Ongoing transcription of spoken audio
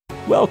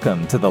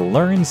Welcome to the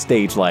Learn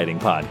Stage Lighting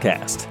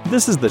Podcast.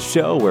 This is the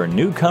show where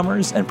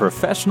newcomers and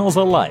professionals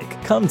alike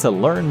come to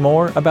learn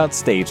more about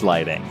stage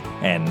lighting.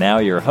 And now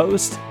your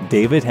host,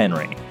 David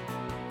Henry.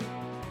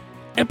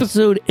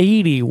 Episode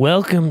 80.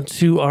 Welcome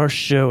to our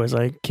show as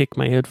I kick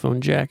my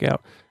headphone jack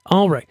out.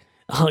 All right.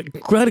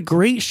 Got a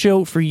great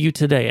show for you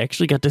today. I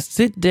actually got to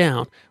sit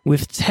down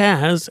with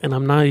Taz, and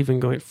I'm not even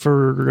going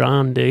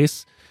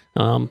Ferrandes.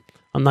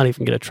 I'm not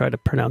even going to try to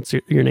pronounce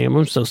your name.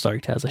 I'm so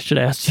sorry, Taz. I should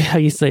have asked you how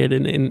you say it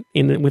in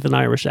with an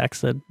Irish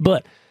accent.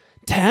 But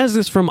Taz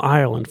is from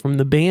Ireland, from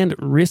the band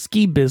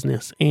Risky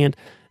Business, and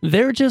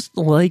they're just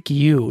like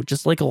you,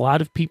 just like a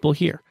lot of people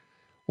here.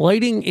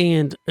 Lighting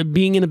and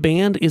being in a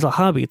band is a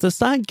hobby. It's a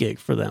side gig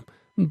for them.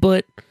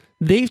 But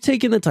they've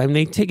taken the time,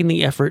 they've taken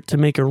the effort to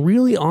make a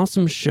really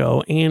awesome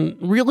show, and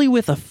really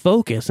with a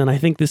focus. And I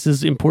think this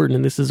is important,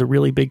 and this is a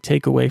really big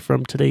takeaway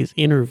from today's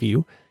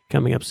interview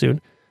coming up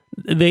soon.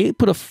 They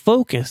put a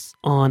focus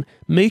on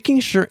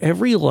making sure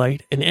every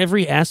light and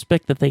every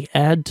aspect that they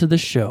add to the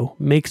show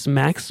makes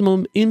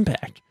maximum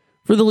impact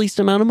for the least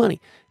amount of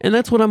money. And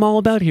that's what I'm all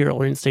about here at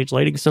Learn Stage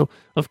Lighting. So,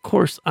 of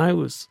course, I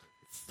was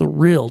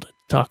thrilled to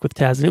talk with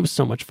Taz, and it was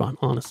so much fun,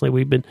 honestly.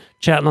 We've been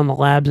chatting on the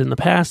labs in the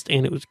past,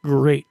 and it was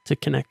great to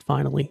connect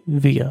finally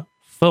via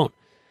phone.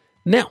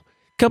 Now,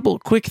 a couple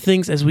of quick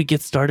things as we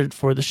get started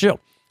for the show.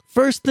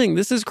 First thing,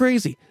 this is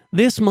crazy.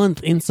 This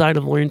month inside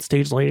of Learn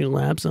Stage Lighting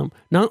Labs,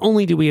 not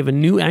only do we have a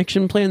new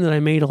action plan that I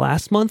made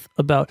last month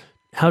about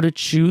how to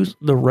choose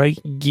the right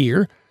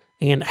gear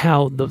and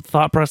how the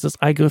thought process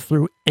I go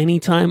through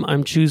anytime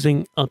I'm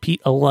choosing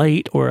a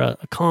light or a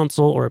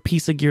console or a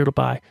piece of gear to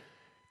buy,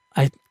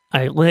 I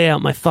lay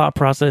out my thought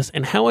process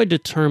and how I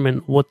determine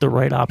what the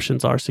right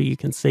options are so you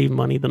can save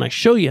money. Then I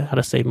show you how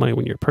to save money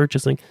when you're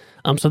purchasing.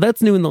 So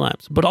that's new in the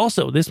labs. But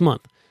also this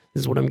month,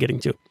 this is what I'm getting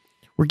to.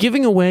 We're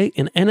giving away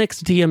an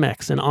NX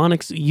DMX, an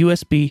Onyx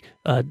USB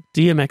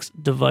DMX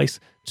device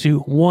to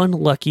one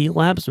lucky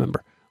labs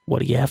member. What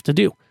do you have to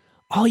do?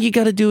 All you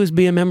got to do is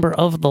be a member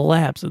of the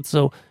labs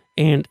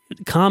and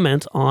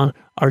comment on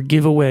our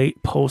giveaway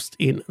post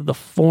in the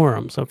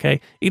forums,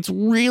 okay? It's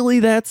really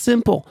that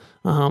simple.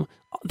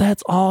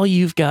 That's all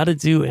you've got to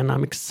do, and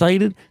I'm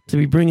excited to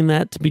be bringing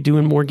that, to be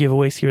doing more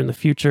giveaways here in the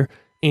future.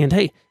 And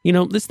hey,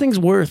 this thing's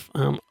worth,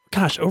 over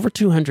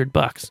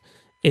 $200.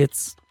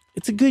 It's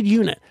a good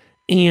unit.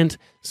 And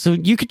so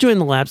you could join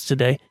the labs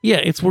today. Yeah,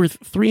 it's worth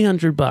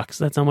 $300.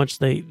 That's how much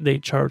they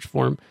charge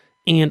for them.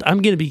 And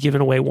I'm going to be giving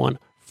away one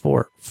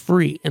for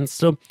free. And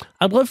so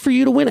I'd love for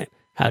you to win it.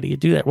 How do you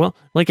do that? Well,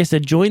 like I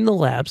said, join the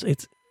labs.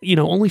 It's,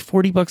 only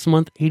 $40 a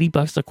month,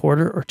 $80 a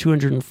quarter, or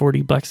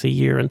 $240 a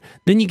year. And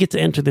then you get to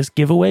enter this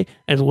giveaway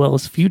as well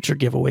as future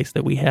giveaways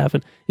that we have.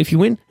 And if you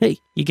win, hey,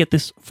 you get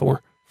this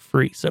for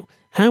free. So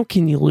how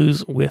can you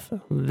lose with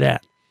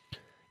that?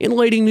 In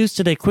lighting news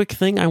today, quick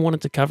thing I wanted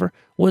to cover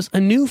was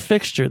a new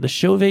fixture, the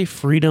Chauvet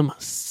Freedom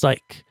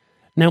Cyc.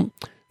 Now,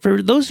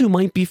 for those who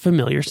might be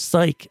familiar,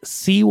 Cyc,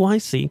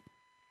 C-Y-C,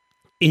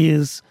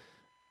 is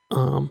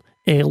a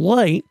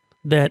light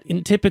that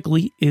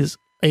typically is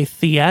a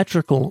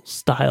theatrical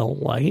style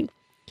light,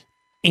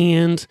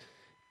 and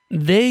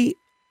they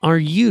are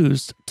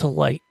used to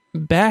light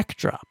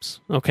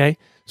backdrops, okay?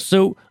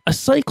 So a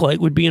Cyc light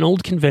would be an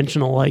old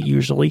conventional light,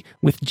 usually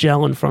with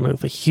gel in front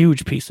of a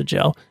huge piece of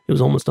gel. It was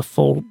almost a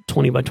full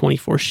 20 by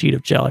 24 sheet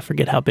of gel. I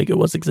forget how big it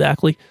was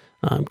exactly,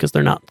 because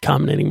they're not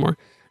common anymore.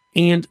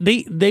 And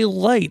they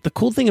light, the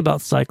cool thing about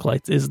Cyc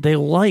lights is they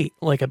light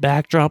like a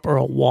backdrop or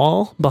a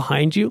wall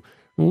behind you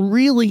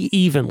really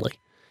evenly.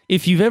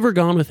 If you've ever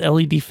gone with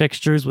LED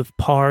fixtures with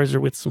PARs or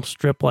with some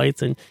strip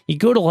lights and you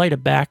go to light a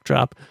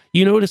backdrop,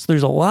 you notice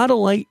there's a lot of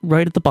light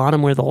right at the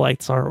bottom where the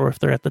lights are, or if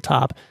they're at the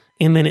top,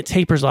 and then it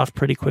tapers off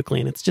pretty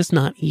quickly and it's just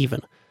not even.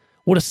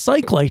 What a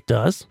Cyc light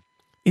does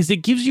is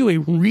it gives you a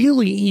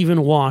really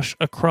even wash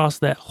across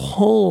that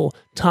whole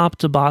top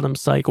to bottom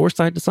Cyc, or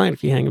side to side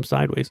if you hang them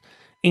sideways.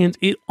 And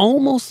it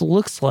almost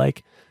looks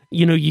like,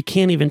 you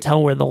can't even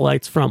tell where the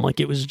light's from, like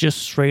it was just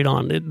straight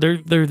on.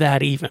 They're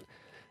that even.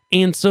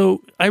 And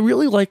so I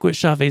really like what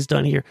Chauvet's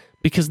done here,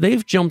 because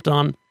they've jumped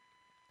on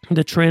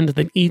the trend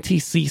that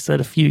ETC said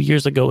a few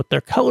years ago with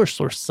their Color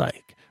Source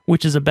Cyc,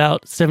 which is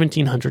about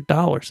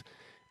 $1,700.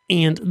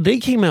 And they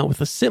came out with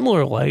a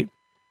similar light,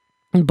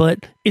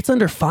 but it's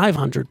under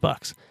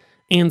 $500.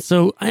 And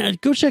so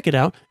go check it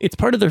out. It's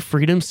part of their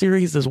Freedom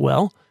series as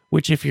well,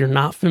 which if you're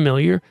not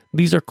familiar,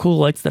 these are cool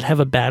lights that have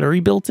a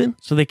battery built in,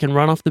 so they can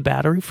run off the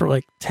battery for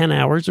like 10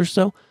 hours or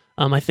so.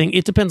 I think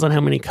it depends on how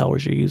many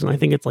colors you're using. I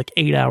think it's like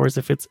 8 hours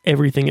if it's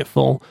everything at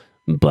full,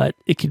 but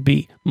it could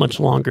be much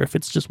longer if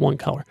it's just one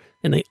color.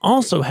 And they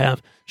also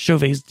have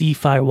Chauvet's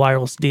DeFi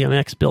wireless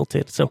DMX built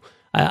in. So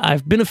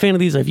I've been a fan of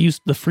these. I've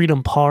used the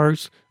Freedom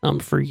PARs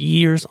for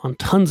years on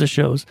tons of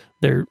shows.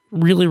 They're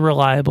really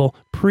reliable,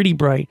 pretty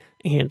bright,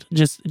 and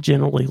just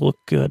generally look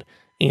good.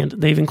 And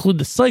they've included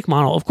the Cyc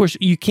model. Of course,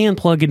 you can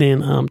plug it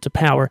in to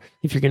power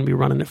if you're going to be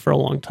running it for a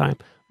long time.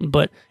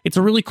 But it's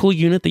a really cool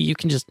unit that you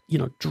can just,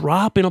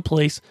 drop in a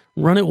place,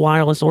 run it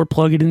wireless, or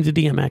plug it into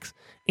DMX,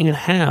 and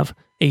have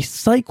a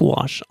cyc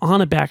wash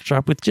on a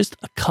backdrop with just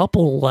a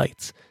couple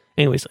lights.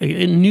 Anyways,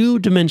 a new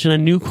dimension, a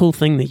new cool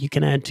thing that you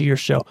can add to your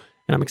show.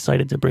 And I'm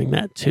excited to bring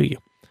that to you.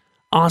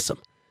 Awesome.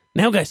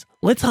 Now, guys,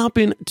 let's hop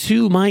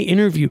into my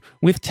interview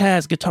with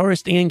Taz,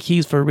 guitarist and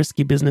keys for a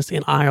risky business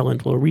in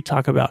Ireland, where we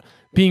talk about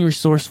being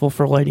resourceful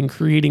for lighting,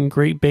 creating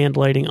great band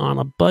lighting on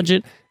a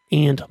budget,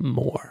 and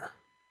more.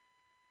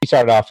 We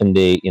started off in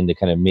the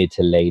kind of mid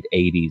to late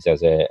 80s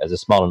as a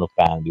small enough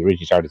band. We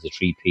originally started as a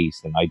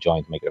 3-piece, and I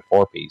joined to make it a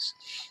 4-piece.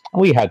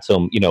 And we had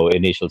some,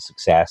 initial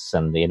success,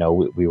 and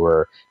we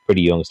were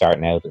pretty young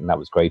starting out, and that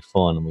was great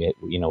fun. And we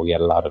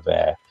had a lot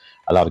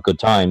of good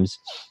times.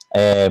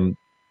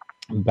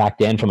 Back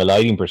then, from a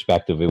lighting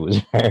perspective, it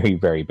was very,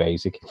 very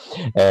basic,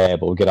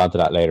 but we'll get onto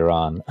that later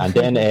on. And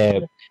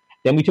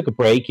then we took a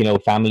break,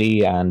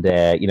 family and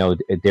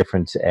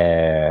different.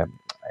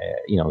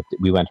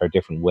 We went our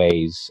different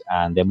ways,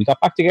 and then we got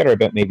back together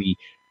about maybe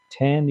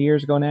 10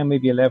 years ago now,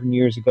 maybe 11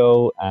 years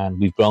ago, and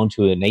we've grown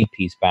to an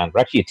 8-piece band. We're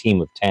actually a team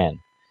of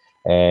 10,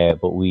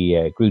 but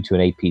we grew to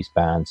an 8-piece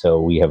band, so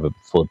we have a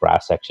full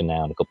brass section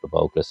now and a couple of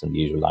vocalists and the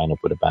usual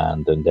lineup with a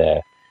band, and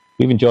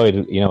we've enjoyed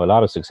a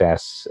lot of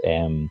success.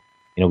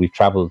 We've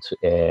traveled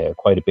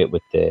quite a bit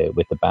with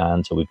the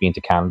band, so we've been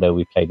to Canada,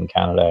 we've played in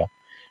Canada,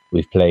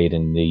 we've played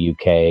in the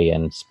UK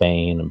and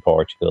Spain and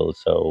Portugal.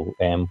 So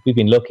we've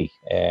been lucky.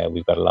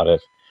 We've got a lot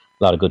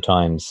of good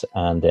times,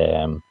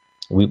 and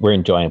we're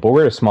enjoying it. But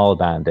we're a small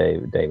band,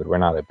 David. We're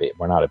not a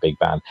big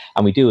band,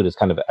 and we do it as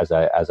kind of as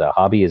a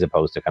hobby as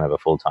opposed to kind of a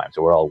full time.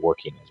 So we're all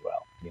working as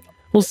well.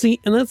 Well,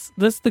 see, and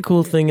that's the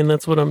cool thing, and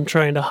that's what I'm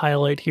trying to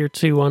highlight here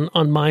too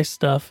on my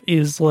stuff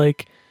is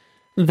like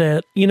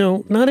that,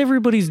 not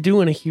everybody's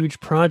doing a huge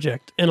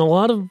project. And a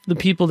lot of the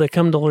people that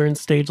come to learn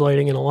stage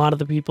lighting and a lot of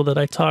the people that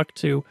I talk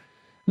to,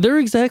 they're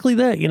exactly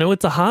that.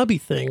 It's a hobby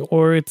thing,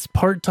 or it's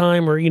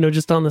part-time, or,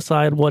 just on the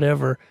side,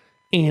 whatever.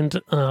 And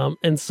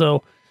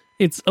so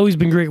it's always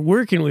been great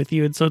working with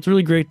you. And so it's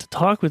really great to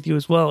talk with you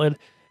as well. And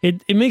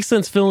it makes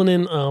sense filling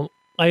in.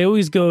 I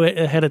always go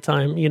ahead of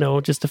time,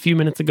 just a few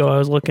minutes ago, I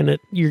was looking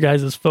at your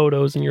guys'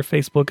 photos and your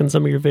Facebook and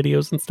some of your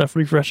videos and stuff,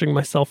 refreshing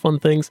myself on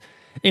things.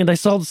 And I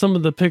saw some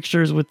of the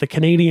pictures with the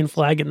Canadian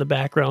flag in the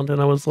background. And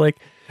I was like,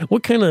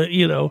 what kind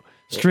of,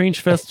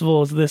 strange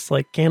festival is this?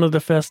 Like Canada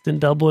Fest in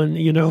Dublin,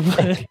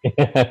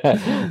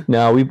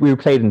 No, we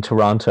played in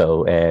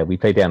Toronto. We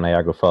played down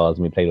Niagara Falls,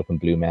 and we played up in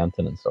Blue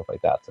Mountain and stuff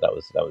like that. So that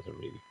was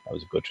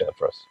a good trip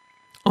for us.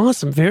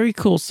 Awesome. Very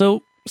cool.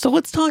 So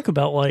let's talk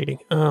about lighting.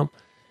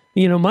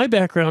 My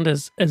background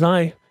as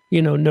I,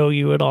 know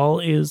you at all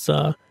is,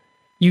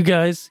 you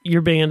guys,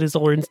 your band is a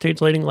Learn Stage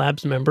Lighting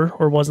Labs member,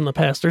 or was in the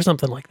past, or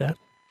something like that.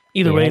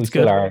 Either way, it's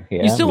good.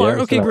 You still are?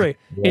 Okay, great.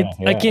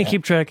 I can't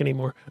keep track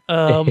anymore.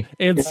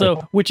 And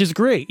so, which is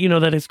great,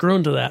 that it's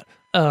grown to that.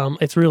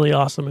 It's really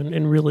awesome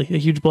and really a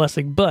huge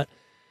blessing. But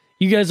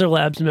you guys are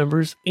Labs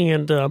members,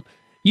 and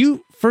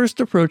you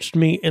first approached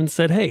me and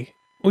said, hey,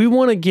 we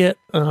want to get,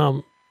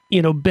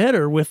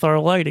 better with our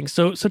lighting.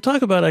 So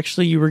talk about,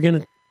 actually, you were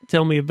going to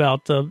tell me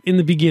about, in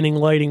the beginning,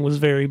 lighting was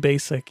very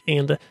basic.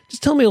 And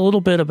just tell me a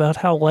little bit about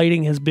how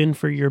lighting has been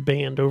for your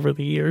band over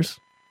the years.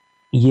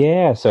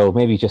 Yeah, so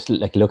maybe just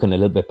like looking a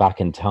little bit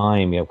back in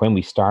time, when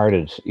we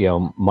started,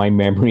 my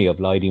memory of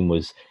lighting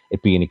was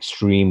it being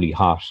extremely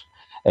hot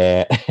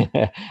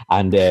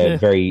and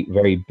very,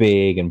 very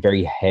big and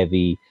very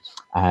heavy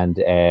and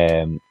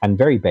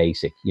very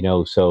basic,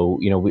 So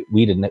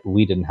we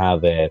didn't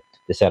have the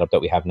setup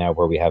that we have now,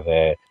 where we have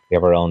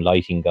our own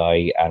lighting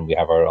guy and we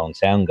have our own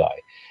sound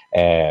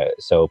guy.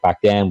 So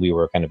back then we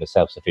were kind of a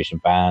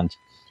self-sufficient band.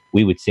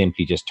 We would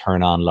simply just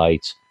turn on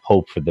lights,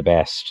 hope for the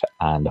best,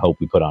 and hope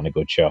we put on a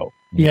good show.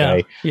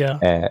 Okay? Yeah.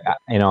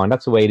 And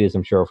that's the way it is,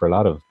 I'm sure, for a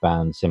lot of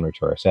bands similar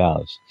to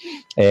ourselves.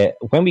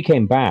 When we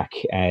came back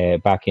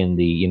in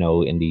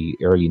the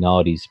early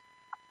noughties,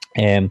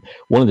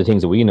 one of the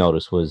things that we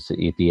noticed was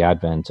the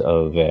advent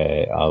of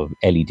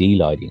LED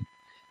lighting.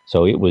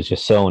 So it was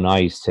just so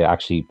nice to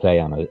actually play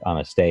on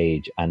a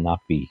stage and not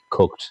be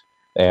cooked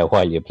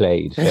while you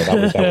played. So that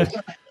was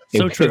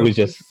so true. It was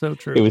just so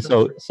true. It was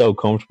so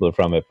comfortable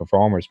from a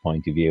performer's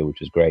point of view, which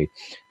was great.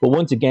 But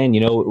once again,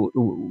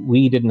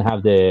 we didn't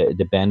have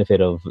the benefit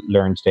of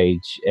Learn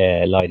Stage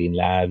Lighting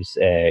Labs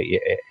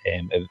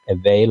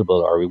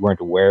available, or we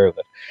weren't aware of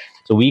it.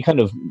 So we kind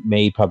of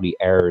made probably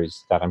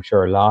errors that I'm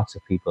sure lots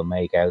of people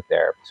make out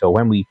there. So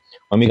when we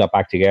got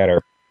back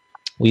together,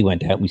 we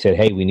went out, we said,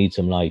 hey, we need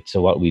some lights. So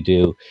what we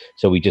do,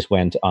 so we just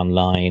went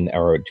online,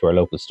 or to our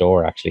local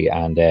store actually,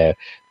 and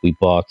we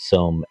bought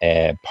some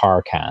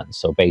PAR cans,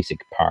 so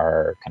basic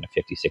PAR kind of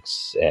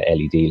 56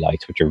 LED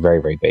lights, which are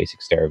very, very basic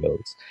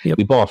Stervilles. Yep.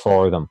 We bought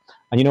 4 of them.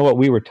 And you know what?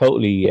 We were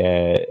totally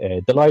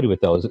delighted with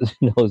those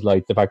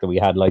lights, the fact that we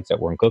had lights that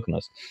weren't cooking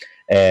us.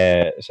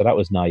 So that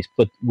was nice.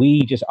 But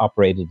we just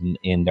operated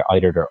in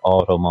either their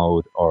auto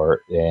mode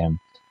or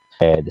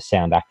the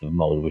sound active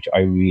mode, which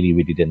I really,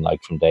 really didn't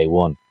like from day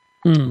one.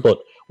 But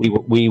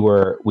we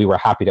were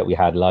happy that we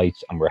had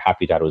lights, and we're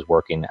happy that it was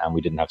working, and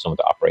we didn't have someone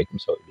to operate them,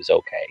 so it was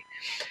okay.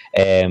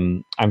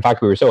 In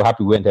fact, we were so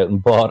happy we went out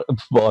and bought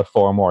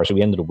 4 more, so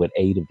we ended up with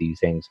 8 of these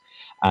things,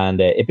 and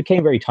it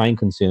became very time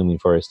consuming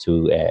for us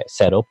to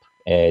set up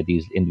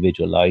these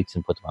individual lights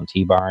and put them on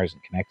T-bars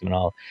and connect them and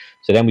all.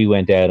 So then we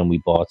went out and we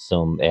bought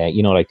some,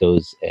 like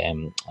those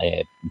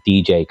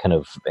DJ kind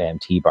of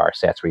T-bar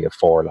sets where you have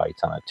 4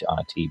 lights on a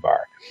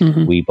T-bar.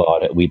 Mm-hmm. We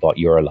bought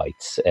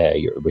Eurolights,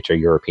 which are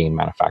European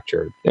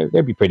manufactured.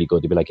 They'd be pretty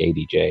good. They'd be like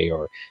ADJ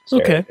or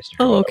okay.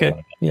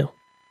 Okay. Yeah.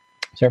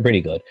 So they're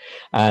pretty good.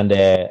 And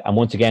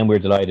once again, we're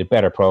delighted,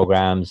 better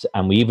programs.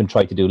 And we even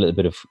tried to do a little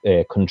bit of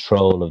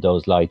control of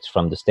those lights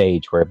from the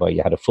stage, whereby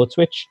you had a foot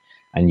switch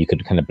and you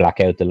could kind of black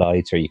out the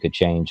lights, or you could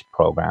change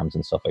programs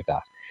and stuff like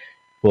that.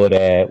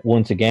 But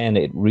once again,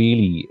 it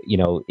really,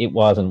 it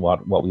wasn't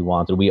what we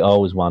wanted. We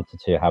always wanted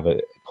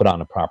to put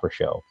on a proper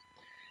show.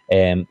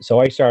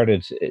 So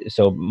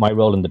my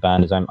role in the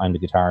band is I'm the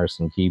guitarist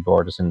and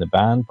keyboardist in the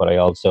band, but I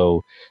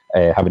also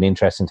have an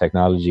interest in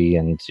technology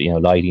and,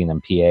 lighting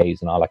and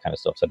PAs and all that kind of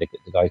stuff. So the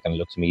guy kind of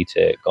looked to me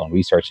to go and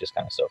research this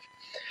kind of stuff.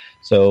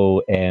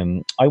 So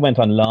I went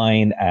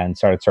online and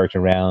started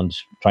searching around,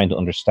 trying to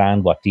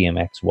understand what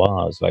DMX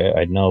was. Like, I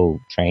had no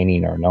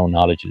training or no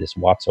knowledge of this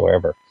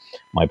whatsoever.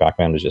 My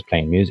background was just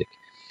playing music.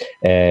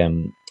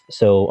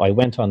 So I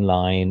went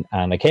online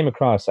and I came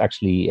across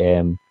actually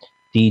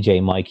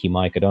DJ Mikey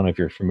Mike. I don't know if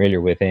you're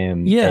familiar with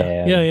him.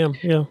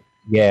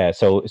 Yeah.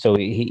 So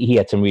he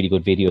had some really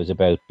good videos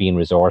about being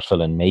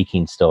resourceful and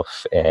making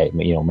stuff,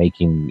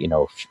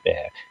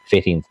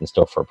 fittings and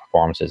stuff for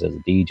performances as a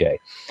DJ.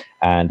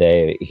 And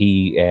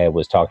he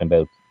was talking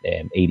about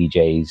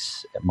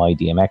ADJ's My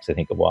DMX, I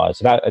think it was.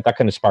 So that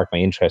kind of sparked my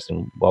interest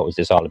in what was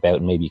this all about,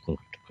 and maybe you can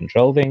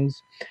control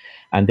things.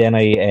 And then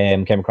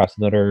I came across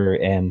another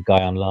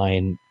guy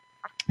online,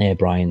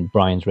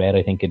 Brian's Red,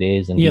 I think it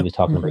is, and he was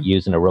talking about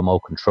using a remote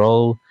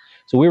control.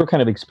 So we were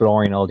kind of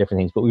exploring all different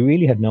things, but we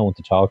really had no one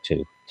to talk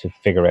to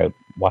figure out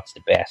what's the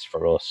best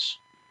for us.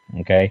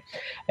 Okay.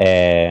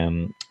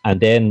 And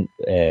then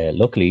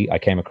luckily I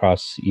came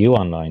across you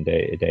online,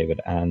 David.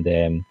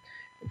 And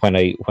when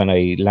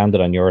I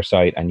landed on your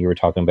site and you were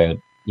talking about,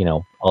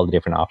 all the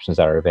different options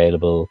that are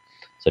available,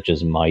 such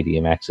as My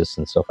DMXs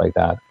and stuff like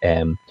that,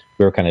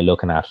 we were kind of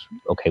looking at,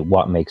 okay,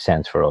 what makes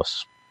sense for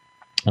us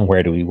and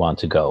where do we want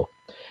to go?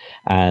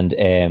 And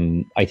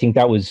I think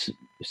that was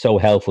so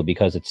helpful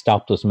because it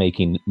stopped us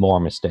making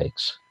more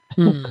mistakes.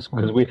 Because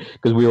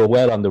we were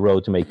well on the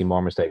road to making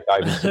more mistakes.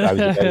 I was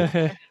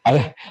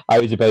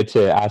about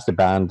to ask the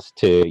band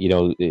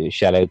to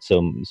shell out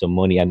some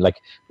money, and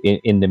like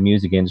in the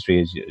music industry,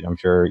 as I'm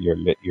sure your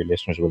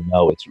listeners will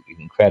know, it's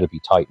incredibly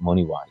tight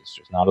money wise.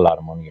 There's not a lot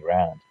of money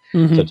around,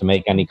 so to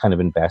make any kind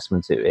of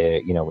investments,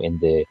 in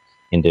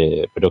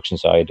the production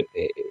side,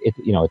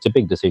 it's a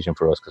big decision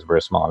for us because we're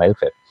a small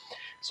outfit.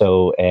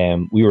 So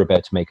we were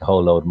about to make a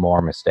whole load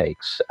more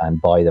mistakes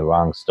and buy the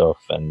wrong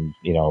stuff and,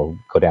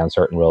 go down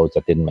certain roads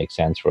that didn't make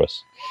sense for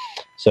us.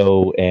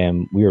 So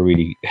we were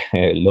really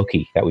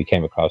lucky that we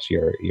came across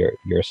your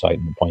site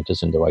and pointed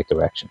us in the right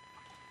direction.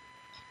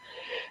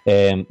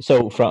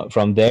 So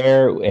from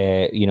there,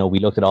 we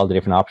looked at all the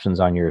different options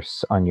on your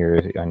site,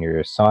 on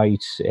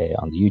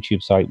the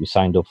YouTube site. We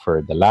signed up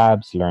for the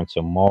labs, learned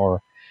some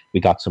more. We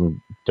got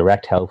some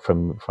direct help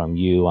from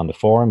you on the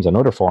forums and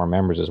other forum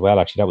members as well.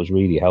 Actually, that was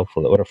really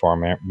helpful. The other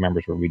forum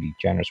members were really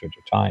generous with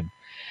their time,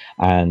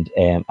 and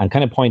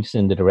kind of pointed us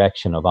in the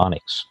direction of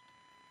Onyx.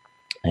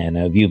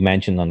 And you've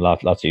mentioned on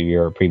lots of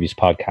your previous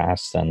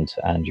podcasts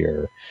and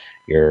your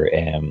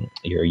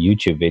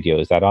YouTube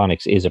videos that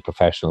Onyx is a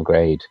professional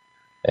grade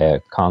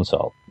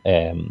console.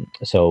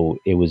 So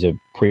it was a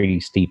pretty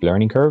steep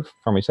learning curve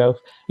for myself,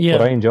 but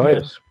I enjoyed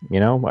it.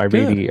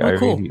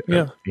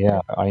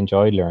 I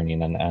enjoyed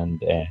learning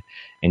and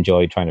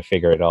enjoyed trying to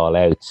figure it all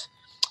out.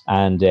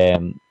 And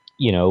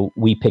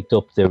we picked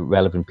up the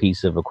relevant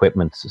piece of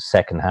equipment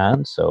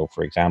secondhand. So,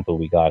 for example,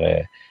 we got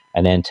an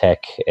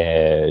Entech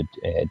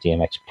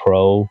DMX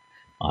Pro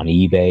on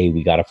eBay.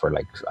 We got it for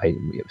like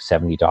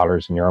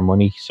 $70 in your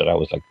money, so that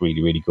was like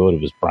really, really good.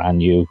 It was brand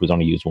new. It was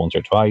only used once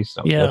or twice.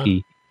 I was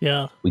lucky.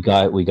 Yeah, we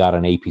got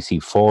an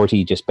APC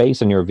 40 just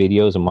based on your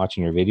videos and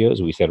watching your videos.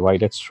 We said,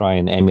 right, let's try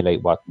and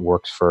emulate what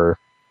works for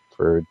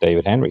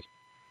David Henry.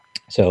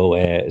 So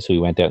we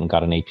went out and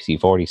got an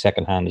APC 40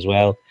 secondhand as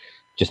well,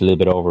 just a little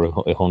bit over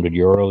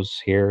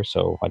 €100 here,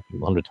 so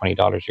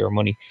 $120 your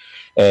money.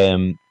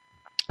 And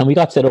we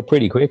got set up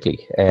pretty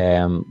quickly,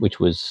 which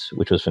was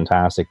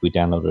fantastic. We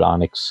downloaded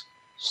Onyx,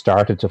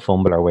 started to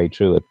fumble our way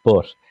through it,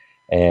 but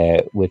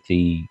with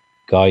the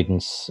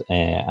guidance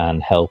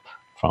and help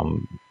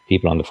from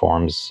people on the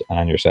forums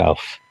and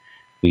yourself,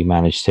 we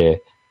managed to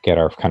get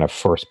our kind of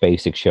first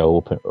basic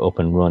show up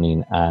and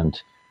running. And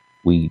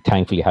we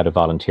thankfully had a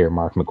volunteer,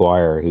 Mark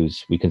McGuire,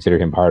 we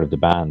considered him part of the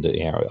band.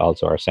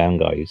 Also our sound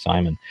guy,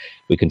 Simon,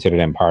 we considered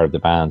him part of the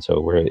band. So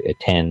we're a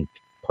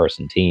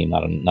 10-person team,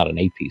 not an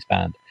 8-piece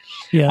band.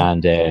 Yeah.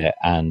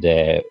 And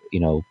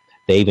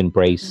they've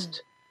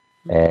embraced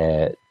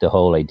the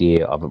whole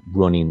idea of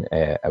running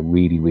a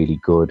really, really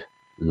good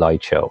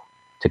light show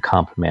to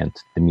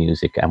complement the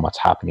music and what's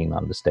happening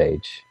on the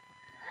stage.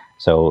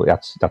 So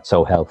that's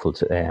so helpful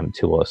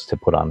to us to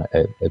put on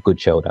a good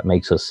show that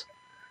makes us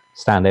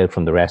stand out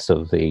from the rest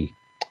of the,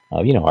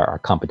 our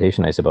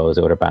competition, I suppose,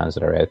 the other bands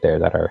that are out there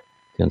that are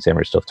doing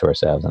similar stuff to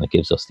ourselves, and it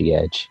gives us the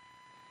edge.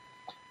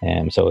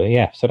 So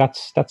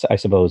that's I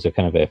suppose a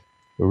kind of a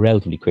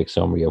relatively quick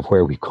summary of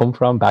where we come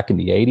from back in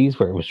the 80s,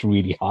 where it was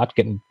really hot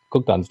getting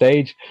cooked on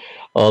stage,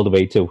 all the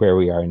way to where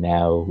we are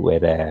now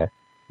with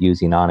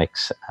using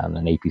Onyx and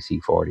an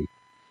APC 40.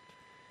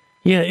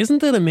 Yeah, isn't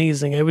that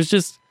amazing? I was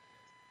just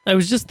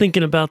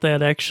thinking about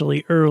that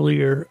actually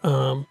earlier.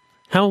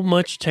 How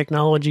much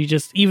technology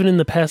just even in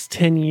the past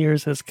 10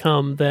 years has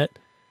come that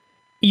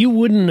you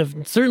wouldn't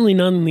have, certainly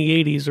not in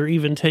the 80s or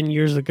even 10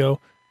 years ago,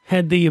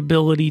 had the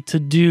ability to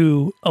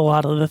do a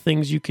lot of the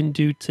things you can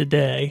do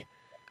today,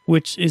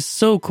 which is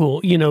so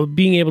cool.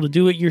 Being able to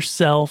do it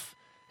yourself,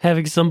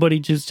 having somebody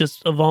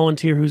just a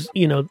volunteer who's,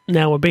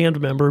 now a band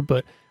member,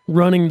 but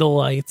running the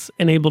lights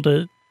and able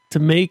to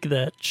make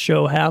that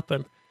show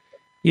happen.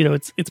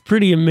 It's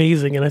pretty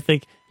amazing. And I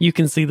think you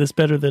can see this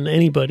better than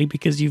anybody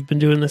because you've been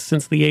doing this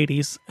since the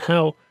 80s,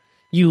 how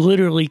you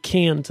literally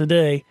can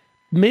today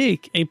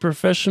make a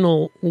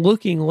professional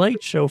looking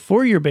light show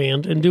for your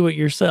band and do it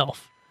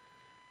yourself.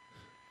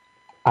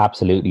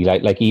 Absolutely.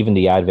 Like even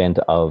the advent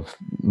of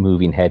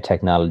moving head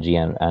technology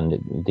and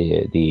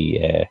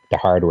the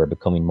hardware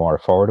becoming more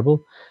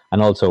affordable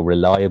and also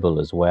reliable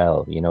as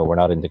well. We're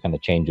not into kind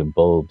of changing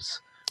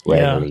bulbs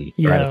regularly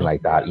or anything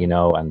like that,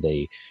 and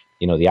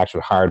the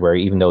actual hardware,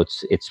 even though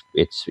it's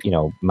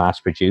mass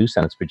produced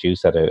and it's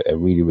produced at a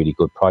really, really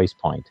good price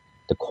point,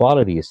 the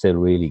quality is still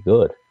really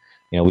good.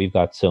 We've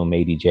got some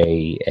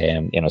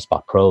ADJ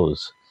Spot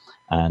Pros,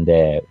 and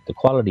the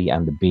quality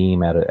and the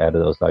beam out of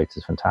those lights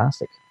is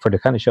fantastic. For the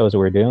kind of shows that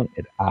we're doing,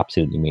 it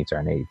absolutely meets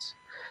our needs.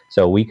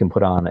 So we can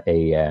put on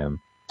a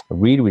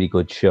really, really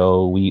good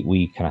show.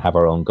 We kind of have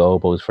our own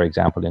gobos, for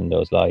example, in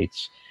those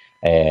lights.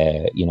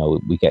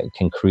 We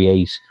can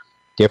create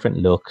different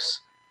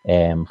looks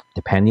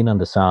depending on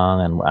the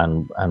song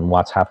and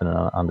what's happening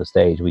on the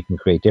stage. We can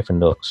create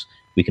different looks.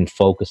 We can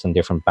focus on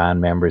different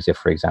band members. If,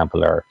 for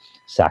example, our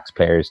sax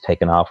player is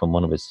taken off on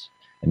one of his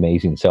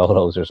amazing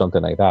solos or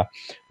something like that,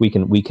 we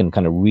can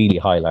kind of really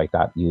highlight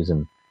that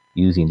using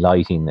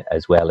lighting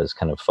as well as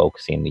kind of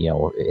focusing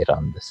it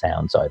on the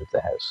sound side of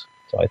the house.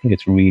 So I think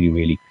it's really,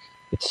 really,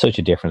 it's such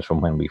a difference from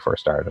when we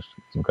first started.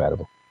 It's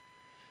incredible.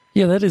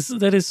 Yeah, that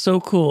is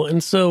so cool.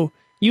 And so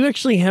you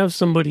actually have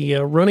somebody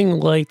running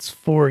lights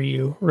for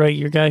you, right?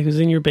 Your guy who's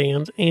in your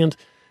band. And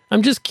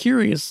I'm just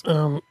curious,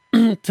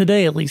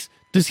 today at least,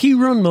 does he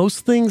run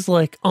most things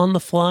like on the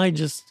fly,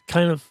 just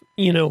kind of,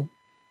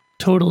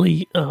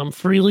 totally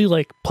freely,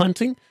 like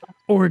punting?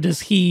 Or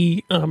does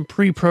he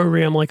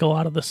pre-program like a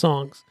lot of the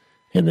songs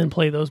and then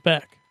play those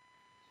back?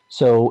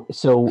 So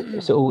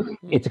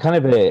it's a kind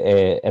of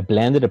a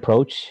blended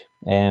approach.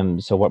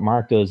 So what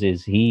Mark does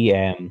is he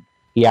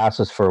asks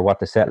us for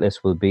what the set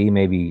list will be,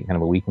 maybe kind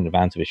of a week in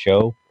advance of a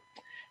show.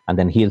 And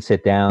then he'll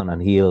sit down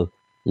and he'll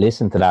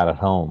listen to that at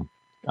home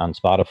on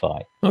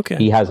Spotify. Okay.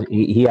 He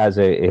has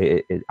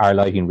our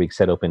lighting rig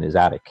set up in his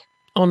attic.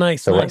 Oh,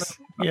 nice. So nice.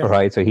 Yeah.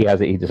 Right. So he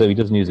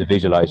doesn't use a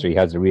visualizer. He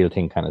has the real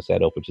thing kind of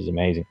set up, which is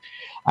amazing.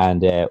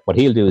 And what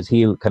he'll do is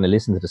he'll kind of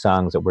listen to the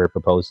songs that we're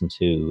proposing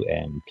to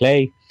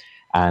play.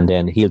 And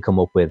then he'll come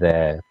up with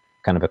a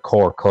kind of a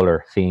core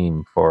color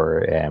theme for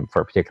a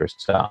particular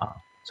song.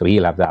 So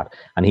he'll have that,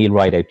 and he'll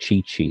write out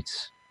cheat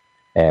sheets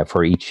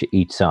for each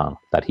song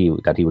that he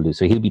will do.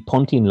 So he'll be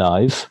punting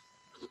live,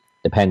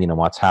 depending on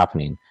what's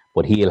happening.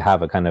 But he'll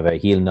have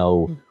he'll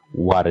know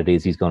what it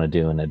is he's going to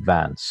do in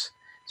advance.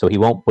 So he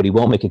won't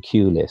make a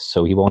cue list.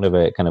 So he won't have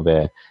a kind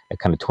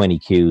of 20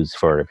 cues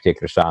for a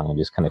particular song and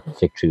just kind of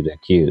flick through the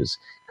cues,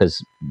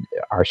 because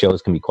our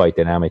shows can be quite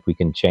dynamic. We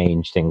can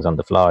change things on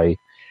the fly.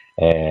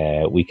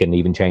 We can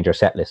even change our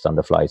set list on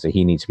the fly. So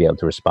he needs to be able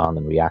to respond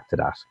and react to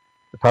that.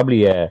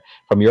 Probably,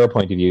 from your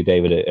point of view,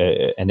 David,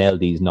 an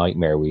LD's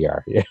nightmare we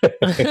are.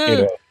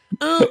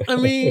 Oh, I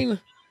mean,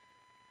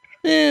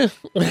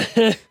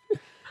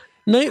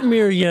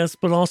 nightmare, yes,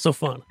 but also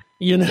fun.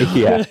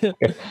 Yeah,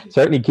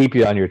 certainly keep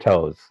you on your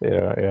toes.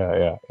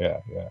 Yeah.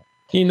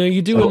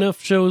 You do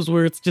enough shows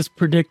where it's just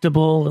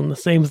predictable and the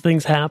same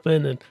things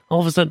happen, and all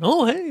of a sudden,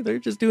 oh, hey, they're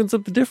just doing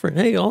something different.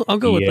 Hey, I'll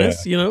go with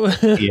this.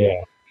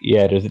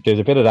 Yeah, there's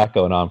a bit of that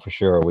going on for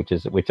sure, which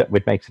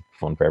makes it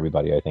fun for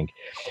everybody, I think.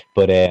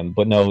 But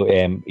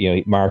no,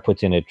 Mark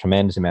puts in a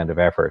tremendous amount of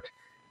effort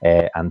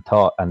and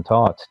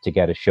thought to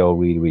get a show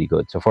really, really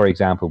good. So, for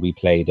example, we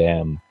played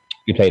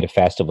a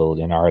festival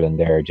in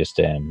Ireland there just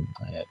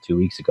 2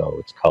 weeks ago.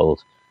 It's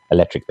called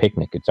Electric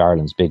Picnic. It's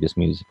Ireland's biggest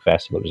music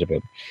festival. There's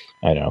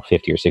about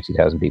 50 or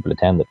 60,000 people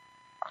attended.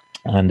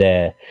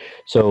 And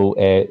so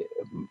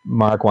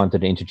Mark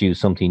wanted to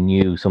introduce something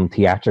new, some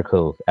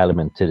theatrical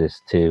element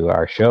to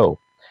our show.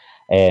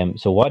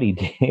 So what he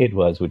did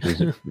was, which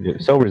was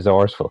so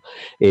resourceful,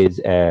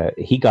 is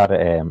he got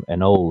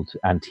an old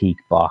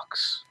antique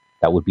box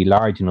that would be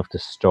large enough to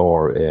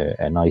store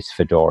a nice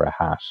fedora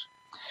hat.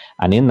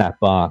 And in that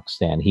box,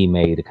 then he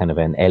made a kind of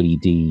an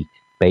LED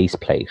base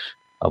plate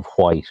of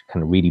white,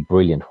 kind of really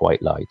brilliant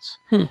white lights.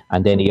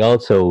 And then he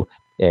also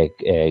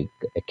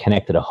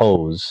connected a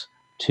hose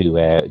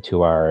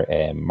to our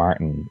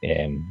Martin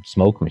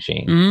smoke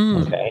machine.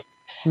 Okay.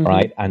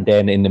 Right. And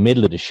then in the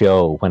middle of the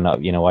show, when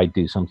I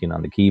do something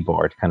on the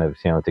keyboard, kind of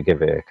to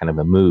give a kind of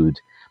a mood,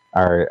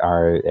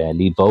 our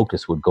lead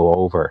vocalist would go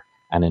over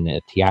and in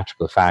a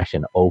theatrical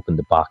fashion open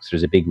the box.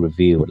 There's a big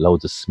reveal with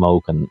loads of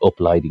smoke and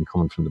uplighting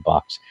coming from the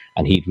box,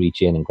 and he'd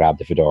reach in and grab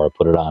the fedora,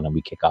 put it on, and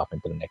we kick off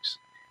into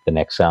the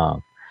next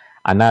song.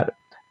 And that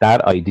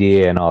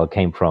idea and all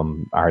came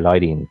from our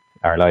lighting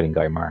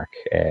guy Mark.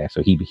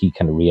 So he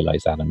kind of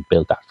realized that and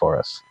built that for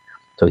us.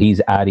 So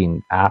he's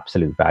adding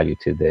absolute value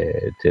to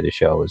the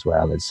show, as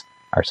well as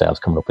ourselves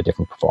coming up with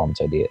different performance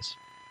ideas.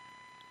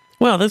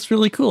 Wow, that's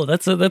really cool.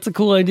 That's a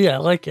cool idea. I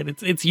like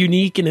it. It's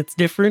unique and it's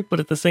different, but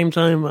at the same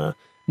time,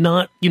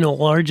 not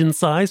large in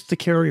size to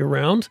carry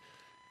around,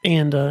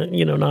 and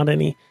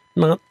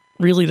not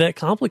really that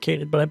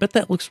complicated. But I bet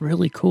that looks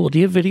really cool. Do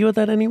you have video of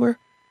that anywhere?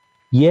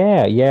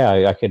 Yeah,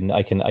 I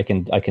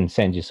can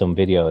send you some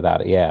video of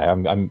that. Yeah,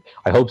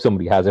 I hope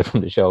somebody has it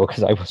from the show,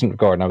 because I wasn't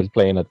recording; I was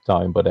playing at the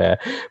time. But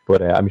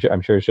I'm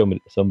sure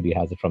somebody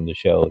has it from the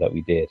show that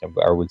we did,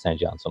 or we'll send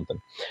you on something.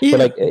 Yeah,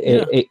 but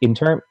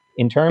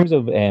in terms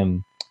of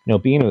being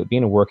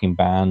a working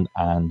band,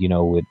 and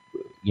with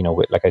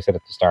like I said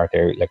at the start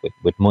there, like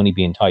with money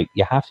being tight,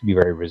 you have to be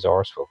very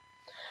resourceful.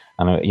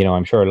 And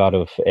I'm sure a lot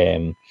of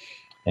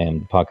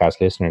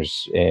podcast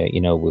listeners,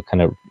 would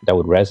that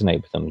would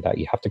resonate with them, that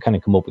you have to kind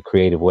of come up with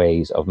creative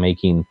ways of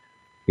making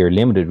your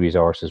limited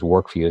resources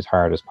work for you as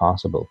hard as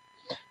possible.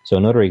 So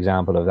another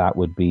example of that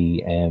would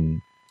be,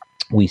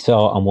 we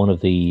saw on one of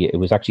it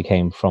was actually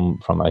came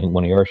from I think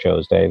one of your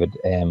shows, David,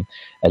 a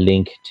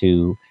link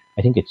to,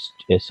 I think it's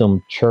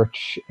some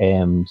church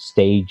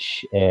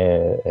stage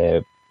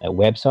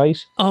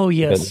website. Oh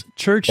yes,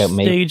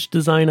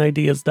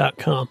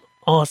 churchstagedesignIdeas.com.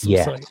 Awesome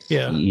site.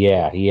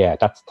 Yeah.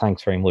 That's,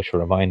 thanks very much for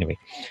reminding me.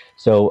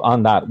 So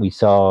on that, we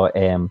saw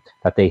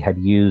that they had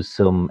used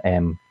some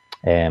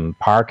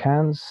power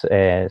cans,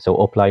 so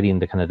uplighting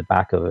the kind of the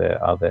back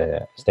of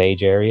a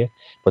stage area,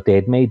 but they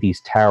had made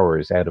these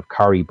towers out of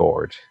corrie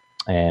board.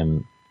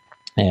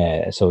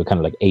 So kind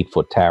of like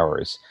 8-foot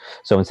towers.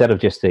 So instead of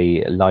just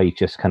a light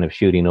just kind of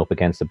shooting up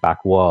against the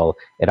back wall,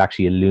 it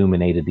actually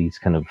illuminated these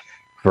kind of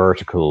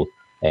vertical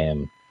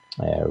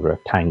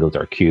rectangles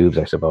or cubes,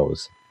 I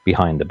suppose,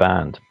 behind the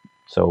band.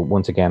 So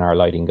once again, our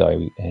lighting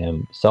guy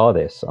saw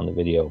this on the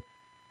video,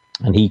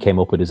 and he came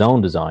up with his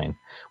own design,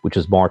 which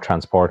was more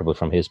transportable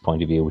from his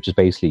point of view, which is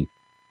basically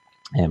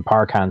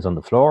power cans on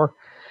the floor.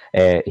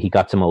 He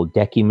got some old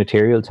decking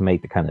material to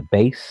make the kind of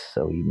base.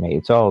 So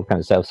it's all kind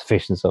of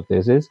self-sufficient stuff,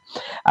 this is.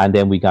 And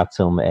then we got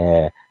some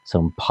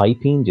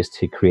piping just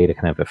to create a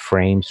kind of a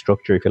frame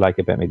structure, if you like,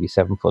 about maybe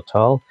 7 foot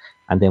tall.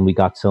 And then we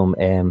got some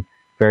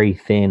very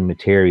thin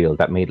material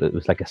that made it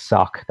was like a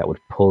sock that would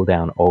pull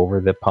down over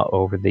the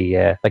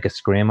like a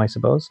scrim, I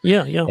suppose.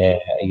 Yeah.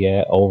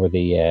 Over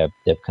the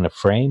kind of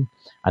frame.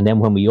 And then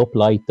when we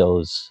uplight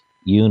those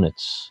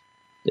units,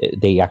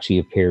 they actually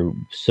appear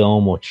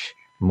so much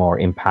more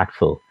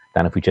impactful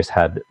than if we just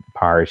had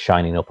powers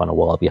shining up on a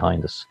wall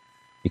behind us,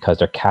 because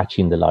they're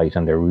catching the light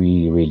and they're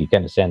really, really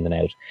kind of sending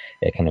out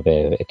a kind of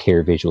a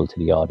clear visual to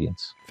the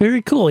audience.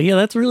 Very cool. Yeah,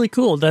 that's really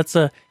cool. That's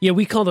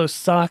we call those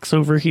socks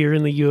over here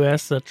in the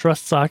U.S.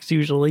 Trust socks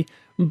usually.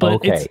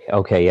 But yeah.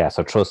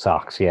 So Trust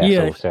socks, yeah.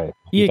 Yeah,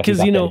 because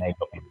a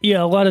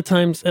lot of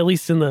times, at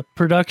least in the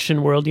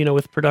production world,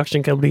 with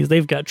production companies,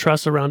 they've got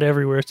truss around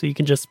everywhere, so you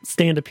can just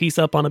stand a piece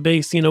up on a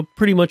base.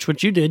 Pretty much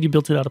what you did. You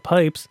built it out of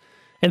pipes,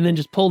 and then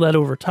just pull that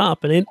over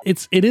top, and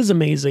it is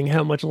amazing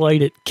how much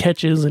light it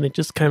catches, and it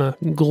just kind of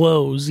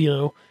glows.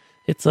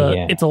 It's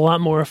a lot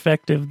more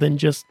effective than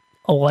just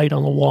a light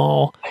on the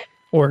wall,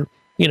 or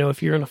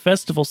if you're in a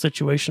festival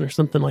situation or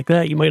something like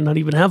that, you might not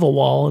even have a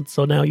wall, and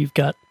so now you've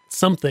got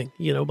something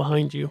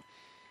behind you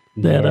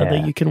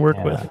that you can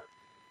work with.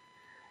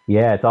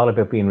 Yeah, it's all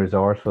about being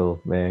resourceful.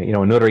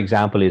 Another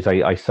example is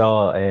I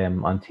saw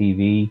on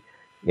TV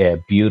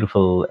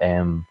beautiful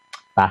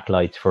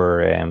backlights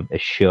for a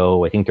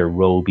show. I think they're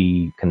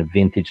Roby kind of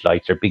vintage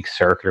lights. They're big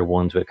circular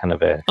ones with kind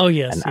of an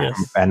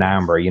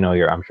amber.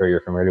 I'm sure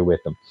you're familiar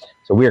with them.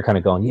 So we were kind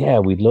of going, yeah,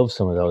 we'd love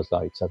some of those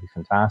lights. That'd be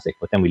fantastic.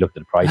 But then we looked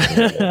at the price,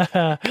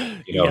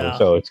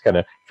 so it's kind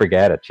of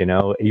forget it.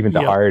 Even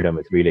to hire them,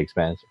 it's really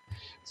expensive.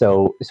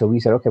 So we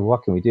said, okay, well,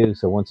 what can we do?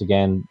 So once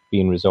again,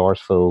 being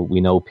resourceful,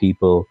 we know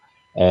people.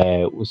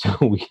 It's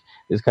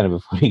kind of a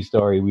funny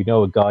story. We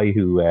know a guy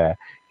who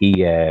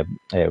he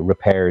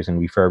repairs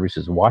and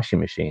refurbishes washing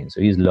machines.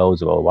 So he has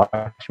loads of old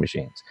washing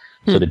machines.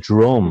 So the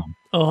drum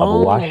of a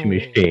washing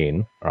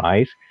machine,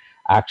 right,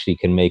 actually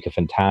can make a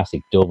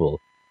fantastic double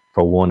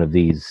for one of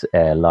these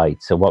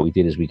lights. So what we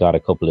did is we got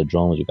a couple of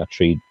drums. We got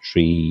three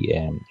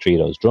of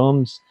those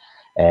drums.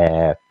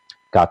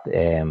 Got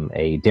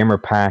a dimmer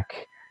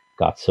pack.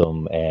 Got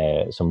some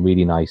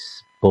really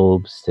nice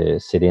bulbs to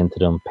sit into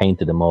them.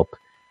 Painted them up.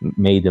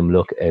 made them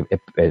look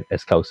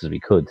as close as we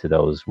could to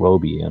those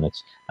Roby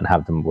units, and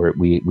have them.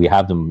 We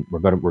have them. We're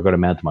going to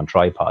mount them on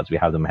tripods. We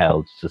have them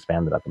held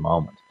suspended at the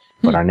moment,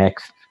 but our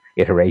next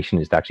iteration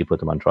is to actually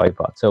put them on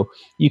tripods. So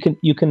you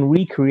can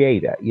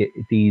recreate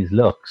these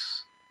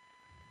looks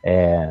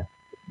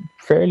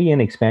fairly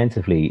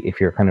inexpensively if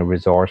you're kind of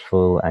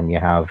resourceful and you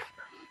have,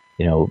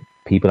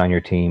 people on your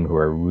team who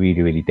are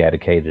really, really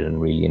dedicated and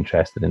really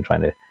interested in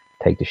trying to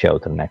take the show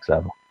to the next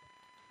level.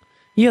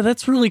 Yeah,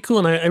 that's really cool.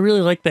 And I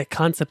really like that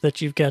concept that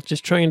you've got,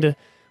 just trying to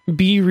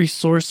be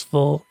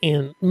resourceful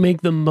and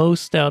make the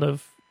most out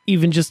of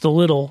even just a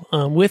little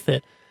with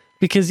it.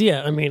 Because,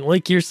 yeah, I mean,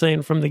 like you're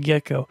saying from the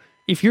get-go,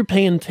 if you're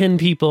paying 10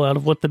 people out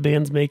of what the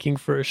band's making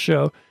for a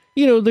show,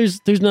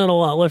 there's not a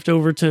lot left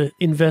over to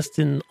invest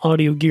in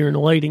audio gear and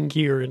lighting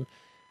gear.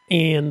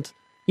 And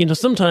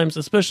sometimes,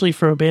 especially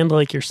for a band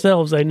like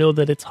yourselves, I know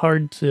that it's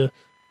hard to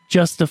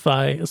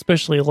justify,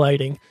 especially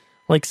lighting.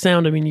 Like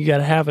sound, I mean, you got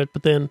to have it,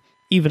 but then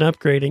even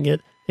upgrading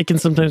it can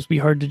sometimes be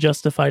hard to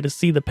justify to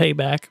see the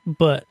payback.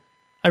 But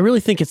I really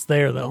think it's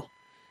there, though.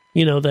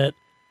 That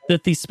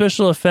these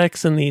special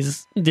effects and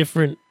these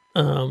different,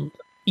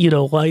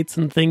 lights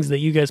and things that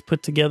you guys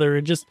put together,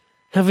 and just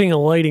having a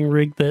lighting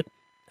rig that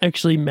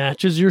actually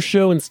matches your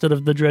show instead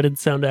of the dreaded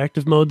sound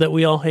active mode that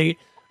we all hate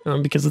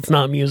because it's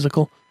not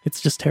musical. It's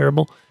just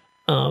terrible.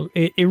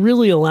 It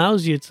really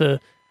allows you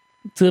to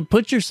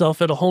put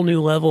yourself at a whole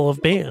new level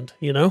of band,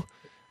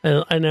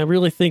 And I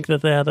really think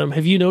that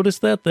have you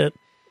noticed that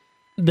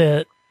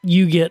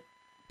you get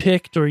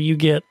picked or you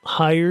get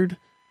hired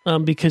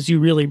because you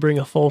really bring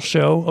a full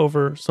show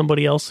over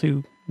somebody else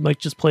who might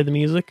just play the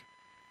music?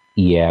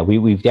 Yeah,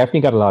 we've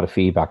definitely got a lot of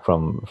feedback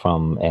from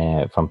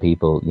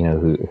people,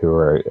 who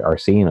are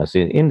seeing us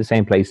in the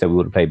same place that we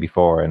would have played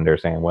before, and they're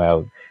saying,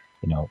 well,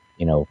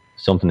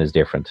 something is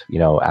different,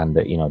 and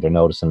they're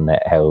noticing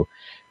that how,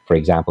 for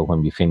example,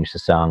 when we finish the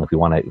song,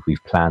 if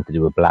we've planned to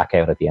do a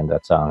blackout at the end of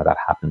that song, that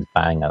happens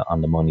bang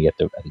on the money at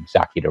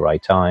exactly the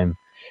right time.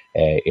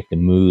 If the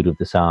mood of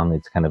the song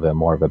is kind of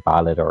more of a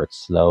ballad or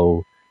it's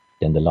slow,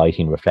 then the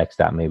lighting reflects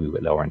that, maybe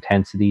with lower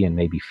intensity and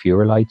maybe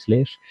fewer lights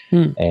lit.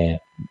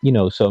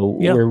 So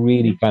Yep. We're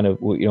really kind of,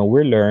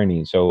 we're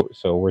learning. So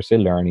we're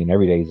still learning.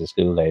 Every day is a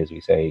school day, as we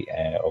say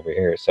over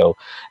here. So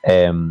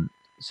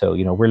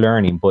we're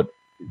learning, but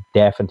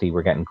definitely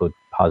we're getting good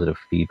positive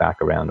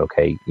feedback around,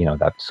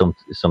 that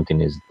something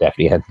is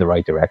definitely heading the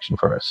right direction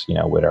for us,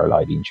 with our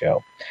lighting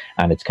show.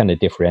 And it's kind of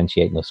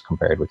differentiating us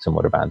compared with some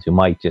other bands who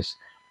might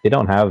they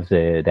don't have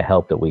the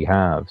help that we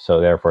have.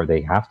 So therefore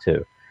they have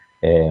to,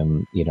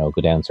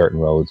 go down certain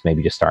roads,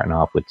 maybe just starting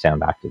off with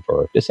sound active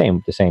or the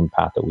same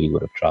path that we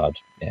would have trod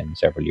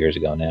several years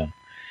ago now.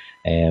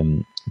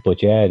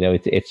 But yeah,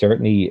 it's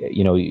certainly,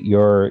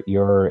 your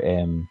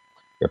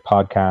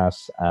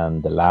podcasts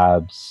and the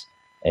labs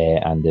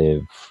and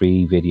the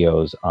free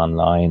videos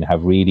online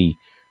have really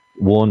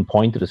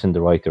pointed us in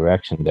the right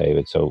direction,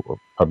 David. So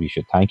probably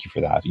should thank you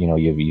for that.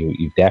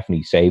 You've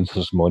definitely saved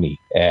us money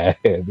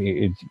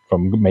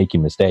from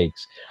making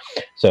mistakes.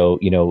 So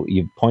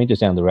you point us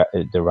down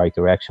the right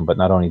direction. But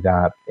not only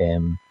that,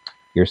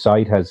 your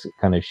site has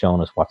kind of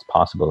shown us what's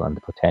possible and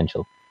the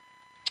potential,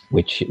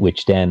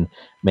 which then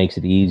makes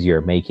it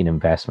easier making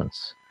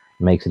investments.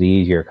 It makes it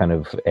easier kind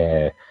of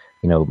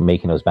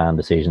making those band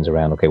decisions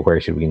around,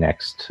 where should we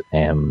next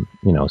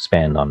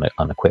spend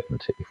on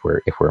equipment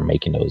if we're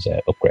making those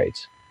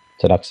upgrades.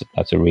 So that's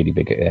a really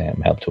big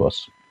help to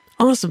us.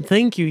 Awesome,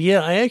 thank you.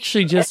 Yeah, I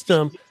actually just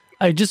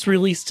I just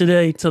released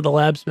today to the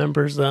Labs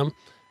members,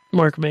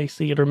 Mark may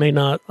see it or may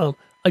not,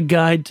 a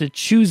guide to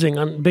choosing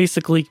on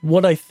basically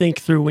what I think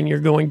through when you're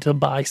going to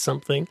buy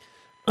something.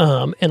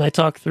 And I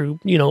talk through,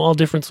 all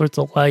different sorts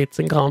of lights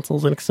and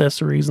consoles and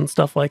accessories and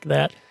stuff like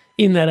that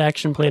in that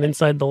action plan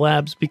inside the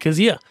Labs.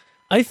 Because,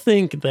 I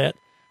think that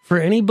for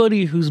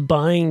anybody who's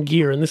buying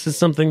gear, and this is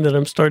something that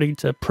I'm starting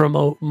to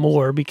promote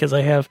more because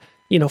I have,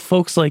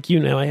 folks like you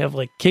now, I have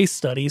like case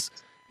studies,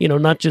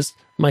 not just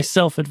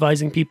myself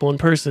advising people in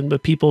person,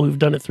 but people who've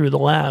done it through the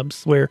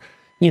Labs where,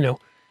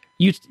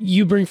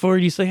 you bring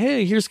forward, you say,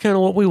 hey, here's kind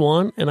of what we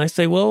want. And I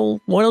say,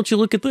 well, why don't you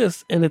look at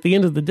this? And at the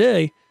end of the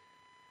day,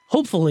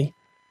 hopefully,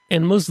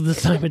 and most of the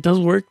time it does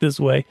work this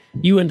way,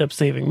 you end up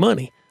saving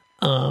money.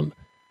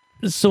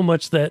 So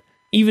much that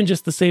even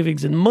just the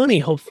savings in money,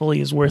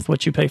 hopefully, is worth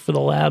what you pay for the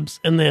Labs.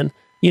 And then,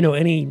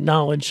 any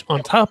knowledge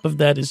on top of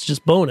that is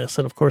just bonus.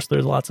 And of course,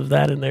 there's lots of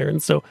that in there.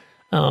 And so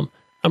I'm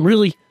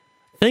really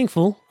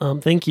thankful.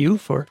 Thank you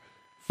for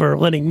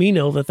letting me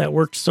know that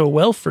worked so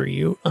well for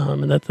you.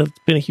 And that's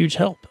been a huge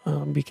help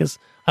because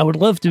I would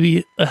love to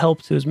be a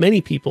help to as many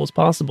people as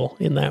possible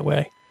in that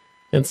way.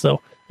 And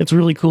so it's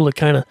really cool to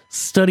kind of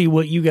study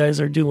what you guys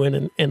are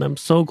doing. And I'm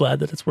so glad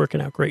that it's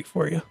working out great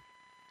for you.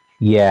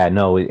 Yeah,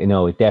 no,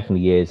 it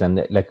definitely is.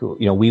 And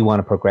we want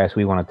to progress.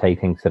 We want to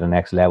take things to the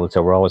next level.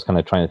 So we're always kind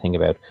of trying to think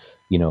about,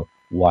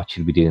 what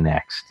should we do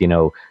next?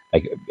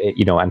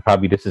 And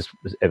probably this is,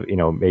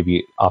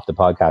 maybe off the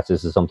podcast,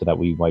 this is something that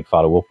we might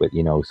follow up with,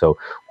 so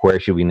where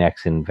should we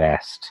next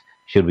invest?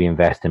 Should we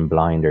invest in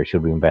blinder?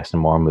 Should we invest in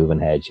more moving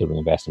heads? Should we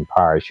invest in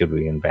power? Should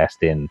we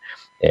invest in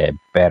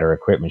better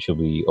equipment? Should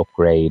we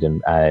upgrade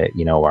and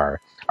our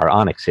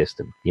Onyx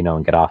system,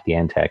 and get off the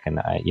NTEC and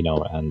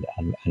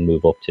and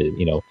move up to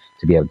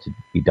to be able to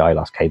be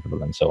DILOS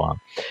capable and so on.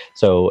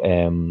 So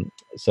all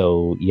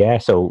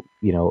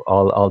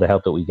the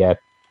help that we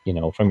get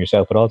from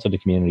yourself, but also the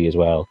community as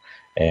well,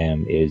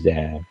 is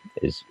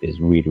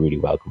really, really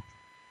welcome.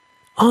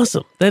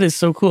 Awesome. That is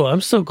so cool.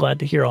 I'm so glad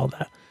to hear all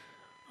that.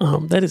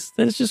 That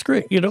is just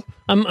great.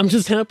 I'm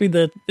just happy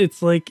that it's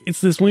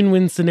this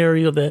win-win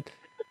scenario that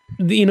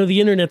the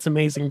internet's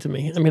amazing to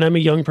me. I mean, I'm a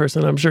young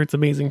person. I'm sure it's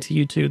amazing to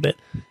you too, that,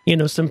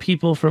 some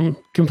people from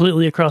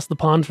completely across the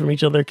pond from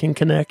each other can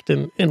connect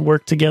and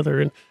work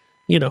together and,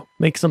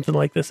 make something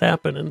like this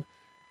happen.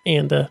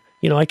 And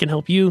I can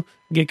help you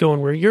get going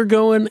where you're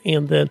going.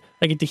 And then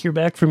I get to hear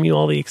back from you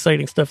all the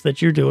exciting stuff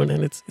that you're doing.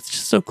 And it's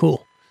just so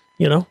cool.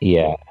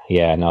 Yeah,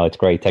 no, it's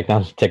great.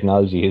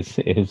 Technology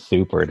is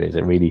super. It is.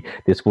 It really,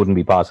 this wouldn't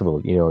be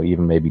possible,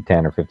 even maybe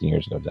 10 or 15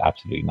 years ago. It's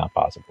absolutely not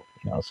possible,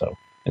 so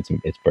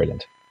it's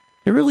brilliant.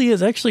 It really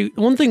is. Actually,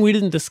 one thing we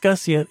didn't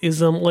discuss yet is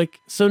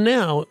so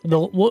now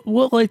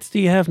what lights do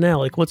you have now?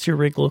 Like, what's your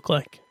rig look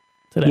like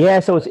today? Yeah,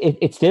 so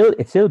it's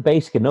still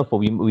basic enough, but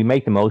we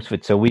make the most of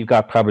it. So we've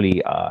got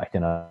probably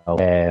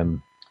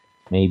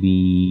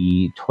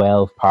maybe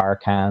 12 power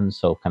cans,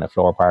 so kind of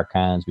floor power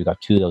cans. We've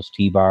got 2 of those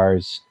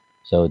T-bars.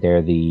 So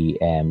they're the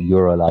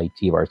Eurolight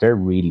T-bars. They're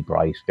really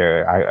bright.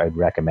 I'd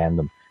recommend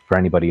them for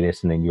anybody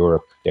listening in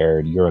Europe.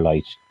 They're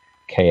Eurolight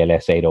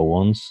KLS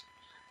 801s.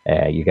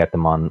 You get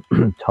them on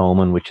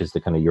Thomann, which is the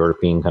kind of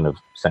European kind of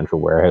central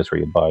warehouse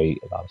where you buy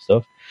a lot of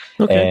stuff.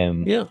 Okay.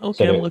 Okay.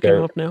 So I'm looking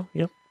them up now.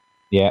 Yep.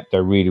 Yeah,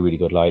 they're really, really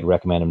good light.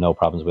 Recommend them. No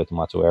problems with them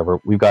whatsoever.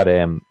 We've got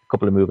a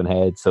couple of moving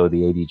heads, so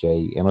the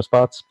ADJ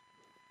ImmoSpots.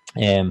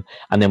 And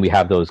then we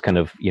have those kind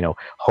of,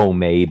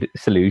 homemade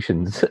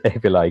solutions,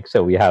 if you like.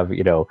 So we have,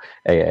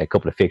 a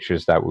couple of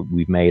fixtures that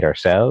we've made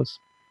ourselves,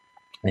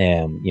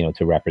 to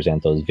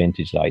represent those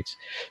vintage lights.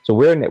 So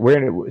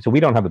so we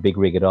don't have a big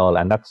rig at all,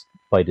 and that's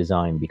by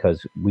design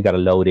because we got to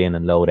load in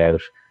and load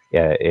out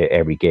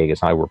every gig.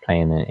 It's not like we're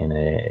playing in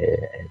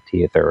a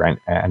theater or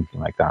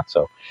anything like that.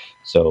 So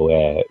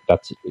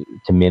that's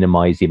to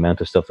minimize the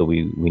amount of stuff that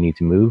we need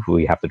to move.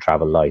 We have to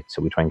travel light,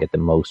 so we try and get the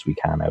most we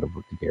can out of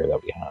the gear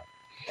that we have.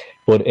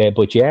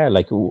 But yeah,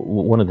 like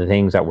one of the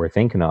things that we're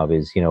thinking of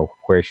is,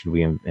 where should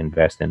we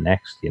invest in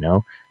next?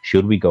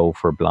 Should we go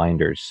for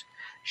blinders?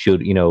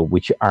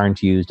 Which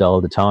aren't used all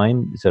the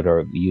time, so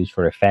they're used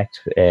for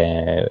effect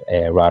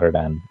rather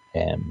than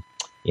a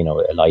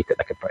light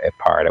like a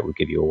power that would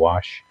give you a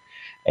wash.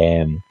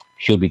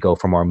 Should we go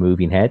for more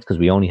moving heads because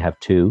we only have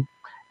 2?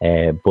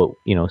 But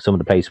some of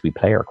the places we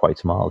play are quite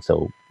small,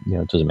 so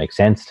it doesn't make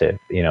sense to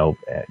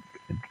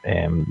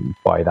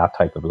buy that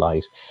type of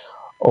light.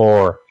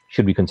 Or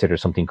should we consider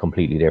something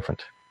completely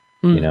different?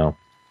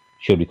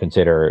 Should we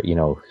consider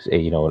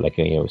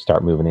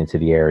start moving into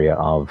the area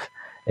of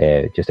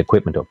just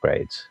equipment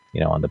upgrades,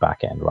 on the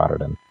back end rather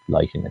than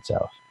lighting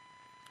itself?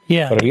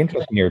 Yeah. But it'd be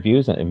interesting your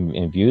views on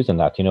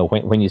that.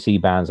 When you see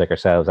bands like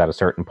ourselves at a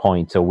certain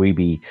point, so we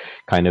be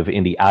kind of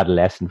in the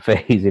adolescent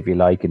phase, if you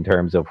like, in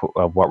terms of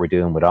what we're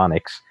doing with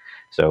Onyx.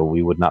 So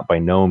we would not by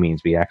no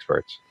means be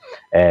experts,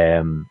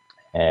 and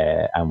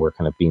we're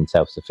kind of being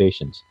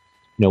self-sufficient.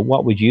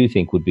 What would you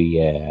think would be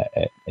a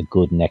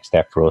good next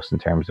step for us in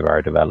terms of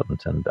our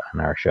development and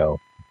our show?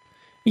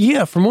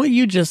 Yeah, from what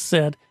you just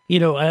said,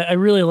 I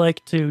really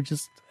like to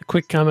just a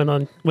quick comment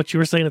on what you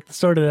were saying at the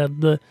start of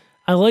that.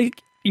 I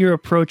like your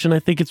approach, and I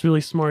think it's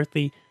really smart.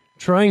 The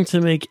trying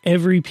to make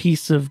every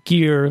piece of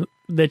gear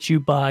that you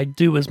buy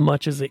do as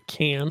much as it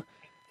can,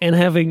 and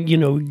having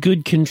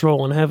good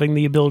control and having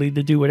the ability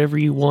to do whatever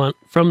you want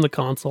from the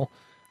console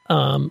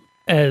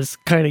as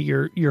kind of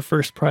your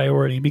first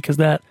priority, because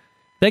that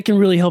can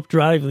really help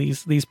drive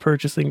these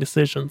purchasing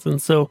decisions.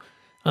 And so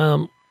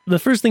the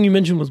first thing you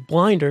mentioned was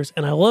blinders,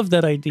 and I love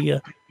that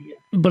idea,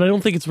 but I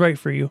don't think it's right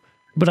for you.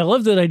 But I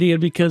love that idea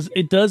because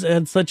it does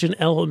add such an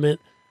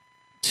element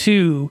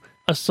to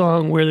a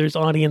song where there's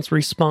audience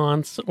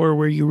response, or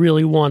where you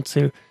really want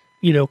to,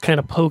 kind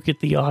of poke at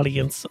the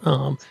audience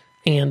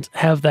and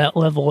have that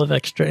level of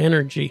extra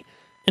energy.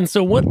 And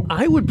so what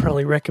I would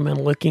probably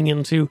recommend looking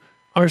into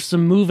are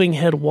some moving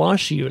head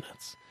wash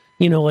units.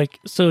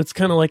 So it's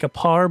kind of like a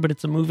par, but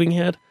it's a moving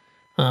head.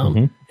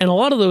 And a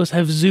lot of those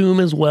have zoom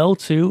as well,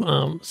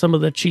 too. Some of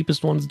the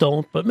cheapest ones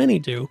don't, but many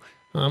do.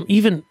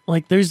 Even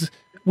like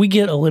we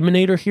get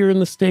Eliminator here in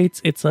the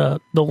States. It's the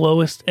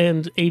lowest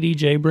end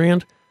ADJ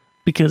brand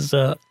because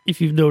if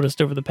you've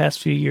noticed over the past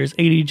few years,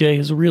 ADJ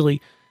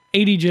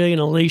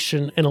and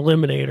Elation and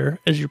Eliminator,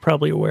 as you're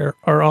probably aware,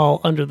 are all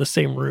under the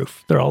same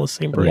roof. They're all the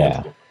same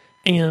brand. Yeah.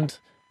 And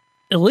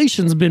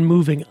Elation's been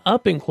moving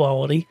up in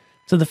quality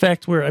to the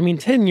fact where,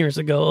 10 years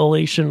ago,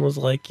 Elation was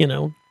like,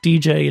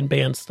 DJ and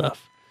band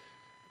stuff.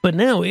 But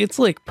now it's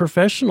like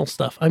professional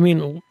stuff.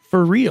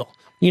 For real.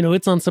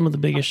 It's on some of the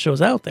biggest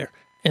shows out there.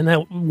 And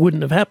that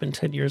wouldn't have happened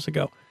 10 years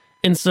ago.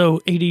 And so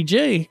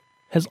ADJ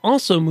has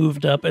also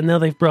moved up, and now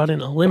they've brought in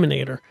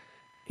Eliminator.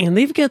 And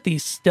they've got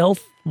these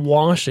stealth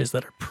washes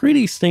that are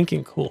pretty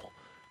stinking cool.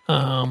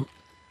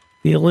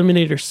 The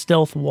Eliminator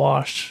Stealth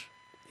Wash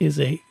is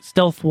a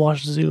stealth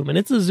wash zoom, and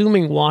it's a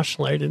zooming wash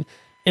light.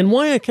 And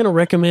why I kind of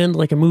recommend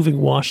like a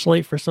moving wash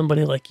light for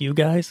somebody like you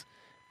guys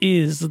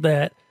is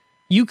that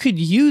you could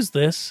use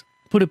this,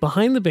 put it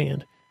behind the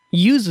band,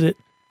 use it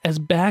as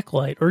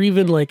backlight, or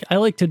even like I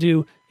like to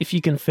do if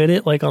you can fit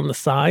it like on the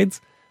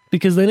sides,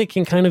 because then it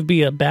can kind of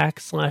be a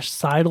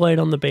back/side light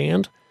on the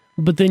band,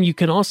 but then you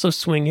can also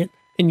swing it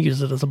and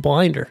use it as a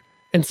blinder.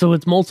 And so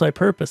it's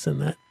multi-purpose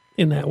in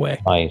that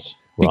way. Right.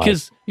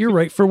 Because you're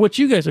right, for what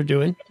you guys are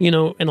doing, in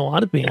a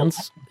lot of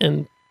bands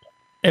and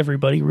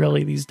everybody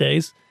really these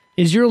days,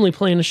 is you're only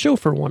playing a show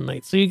for one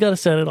night. So you got to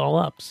set it all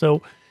up.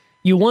 So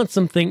you want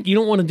something, you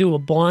don't want to do a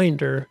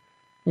blinder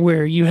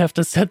where you have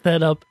to set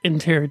that up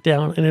and tear it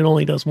down and it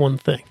only does one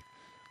thing.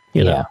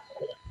 You know?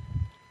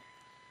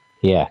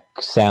 Yeah.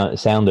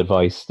 Sound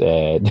advice,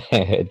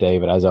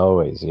 David, as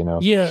always,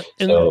 Yeah.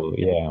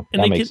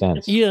 That makes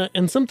sense. Yeah.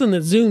 And something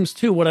that zooms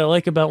too, what I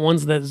like about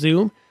ones that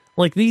zoom,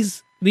 like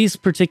these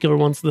particular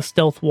ones, the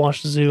Stealth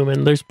Wash Zoom,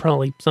 and there's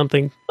probably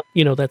something,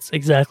 that's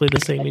exactly the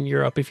same in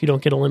Europe if you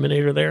don't get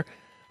Eliminator there,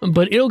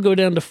 but it'll go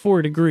down to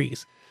 4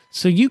 degrees.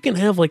 So you can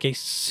have like a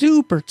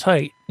super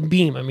tight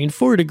beam. I mean,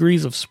 4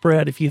 degrees of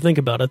spread, if you think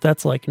about it,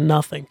 that's like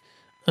nothing.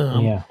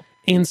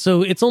 And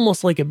so it's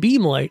almost like a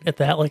beam light at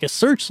that, like a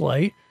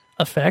searchlight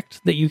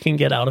effect that you can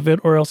get out of it,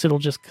 or else it'll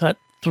just cut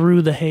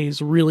through the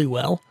haze really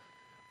well.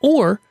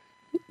 Or,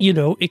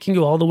 it can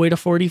go all the way to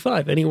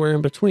 45, anywhere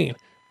in between.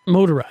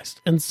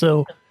 Motorized. And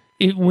so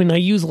when I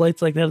use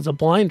lights like that as a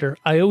blinder,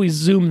 I always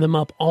zoom them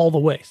up all the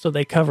way so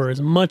they cover as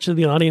much of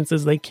the audience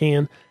as they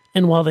can.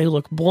 And while they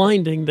look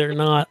blinding, they're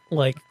not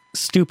like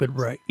stupid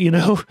bright,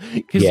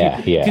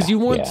 because you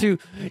want to,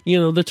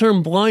 the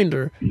term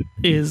blinder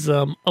is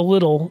a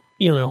little,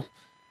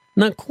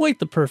 not quite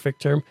the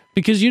perfect term,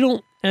 because you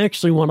don't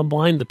actually want to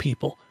blind the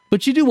people,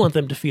 but you do want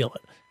them to feel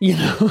it,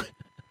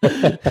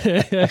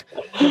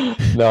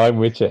 No, I'm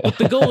with you. But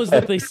the goal is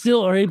that they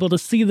still are able to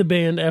see the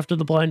band after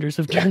the blinders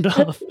have turned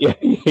off. Yeah.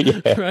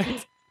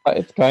 Right?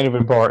 It's kind of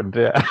important.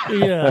 Yeah.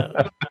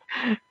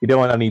 You don't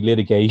want any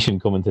litigation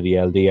coming to the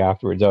LD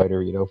afterwards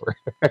either,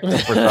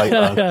 for sight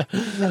lines.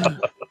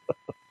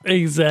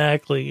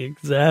 Exactly.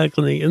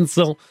 And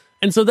so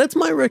that's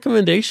my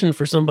recommendation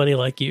for somebody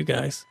like you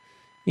guys.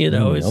 It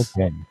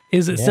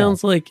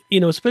sounds like,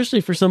 especially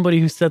for somebody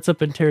who sets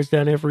up and tears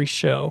down every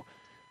show,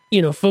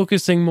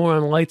 focusing more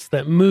on lights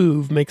that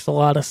move makes a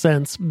lot of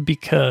sense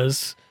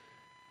because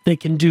they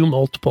can do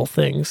multiple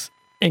things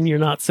and you're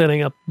not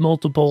setting up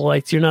multiple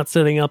lights. You're not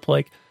setting up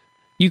like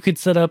you could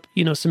set up,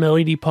 some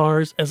LED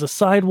pars as a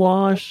side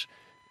wash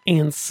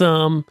and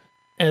some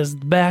as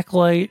the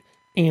backlight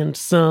and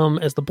some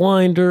as the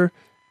blinder,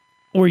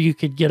 or you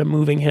could get a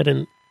moving head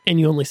and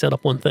you only set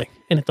up one thing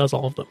and it does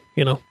all of them,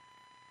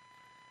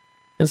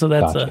 And so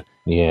that's gotcha.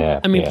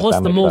 Plus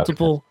the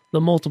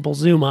multiple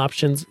zoom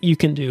options you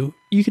can do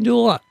a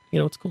lot.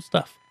 It's cool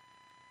stuff.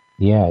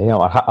 Yeah,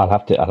 I'll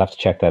have to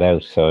check that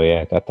out.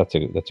 So that's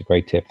a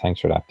great tip. Thanks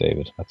for that,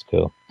 David. That's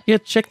cool. Yeah,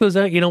 check those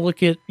out.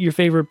 Look at your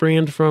favorite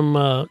brand from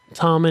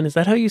Thomann. Is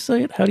that how you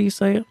say it? How do you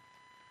say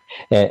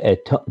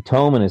it?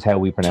 Thomann is how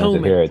we pronounce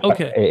it here.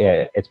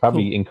 Okay. It's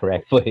probably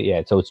incorrect, but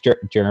so it's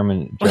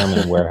German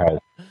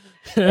warehouse.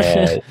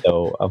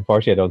 So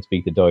unfortunately I don't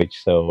speak the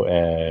Deutsch, so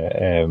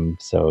I'm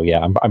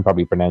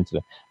probably pronouncing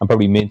it. I'm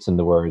probably mincing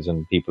the words,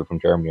 and people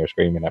from Germany are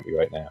screaming at me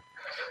right now.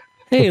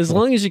 Hey, as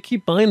long as you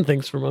keep buying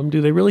things from them,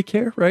 do they really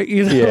care, right?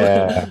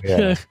 Yeah.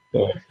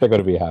 They're going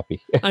to be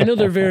happy. I know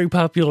they're very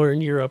popular in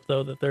Europe,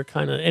 though, that they're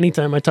kind of,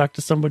 anytime I talk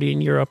to somebody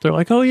in Europe, they're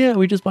like, oh yeah,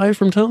 we just buy it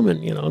from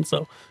Thomann, and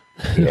so.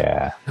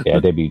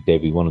 They'd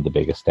be one of the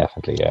biggest,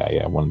 definitely.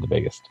 Yeah, one of the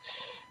biggest.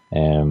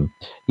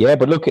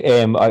 But look,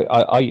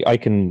 I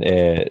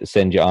can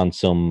send you on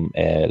some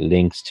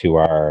links to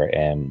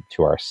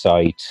our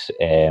site.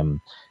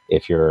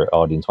 If your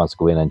audience wants to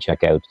go in and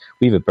check out,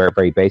 we have a very,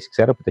 very basic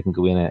setup, but they can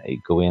go in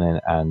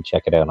and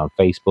check it out on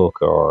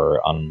Facebook or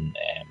on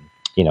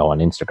on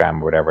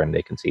Instagram or whatever, and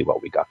they can see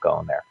what we got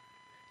going there.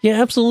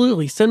 Yeah,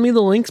 absolutely. Send me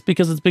the links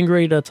because it's been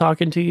great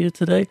talking to you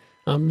today.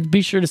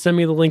 Be sure to send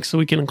me the links so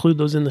we can include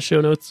those in the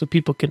show notes so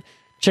people can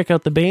check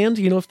out the band.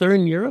 If they're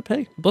in Europe,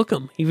 hey, book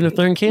them. Even if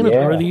they're in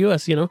Canada or the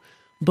US,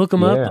 book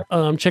them up,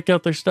 check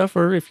out their stuff.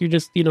 Or if you're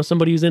just,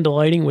 somebody who's into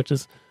lighting, which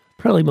is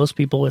probably most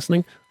people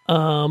listening,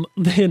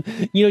 then,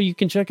 you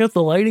can check out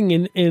the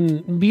lighting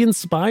and be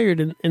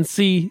inspired and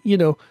see,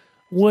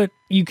 what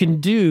you can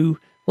do.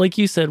 Like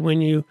you said,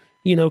 when you,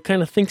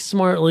 kind of think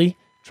smartly,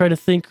 try to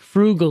think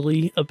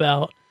frugally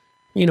about,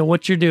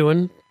 what you're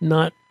doing,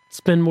 not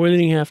spend more than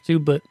you have to,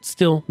 but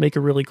still make a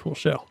really cool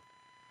show.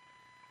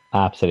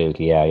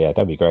 Absolutely. Yeah.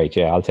 That'd be great.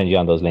 Yeah. I'll send you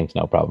on those links.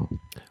 No problem.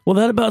 Well,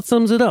 that about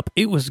sums it up.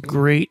 It was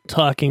great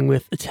talking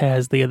with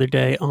Taz the other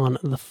day on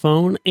the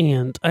phone,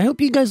 and I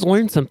hope you guys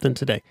learned something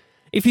today.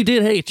 If you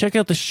did, hey, check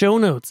out the show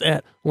notes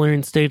at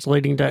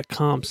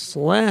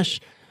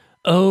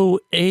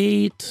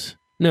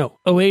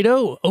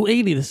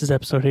learnstagelighting.com/080. This is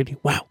episode 80.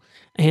 Wow.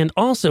 And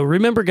also,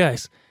 remember,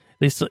 guys,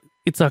 it's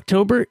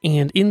October,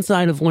 and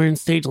inside of Learn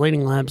Stage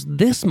Lighting Labs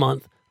this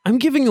month, I'm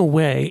giving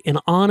away an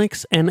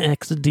Onyx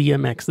NX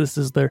DMX. This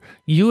is their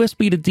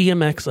USB to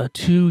DMX, a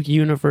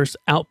 2-universe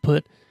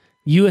output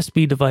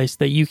USB device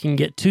that you can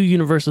get 2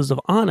 universes of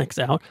Onyx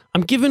out.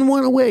 I'm giving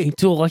one away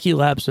to a Lucky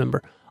Labs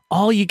member.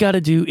 All you got to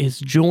do is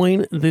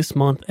join this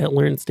month at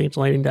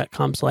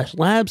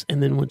learnstagelighting.com/labs.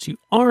 And then once you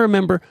are a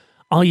member,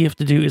 all you have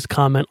to do is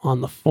comment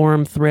on the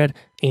forum thread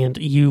and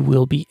you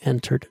will be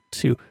entered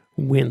to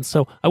win.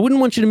 So I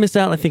wouldn't want you to miss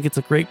out. I think it's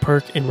a great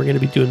perk, and we're going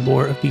to be doing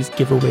more of these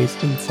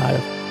giveaways inside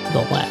of the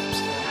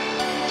labs.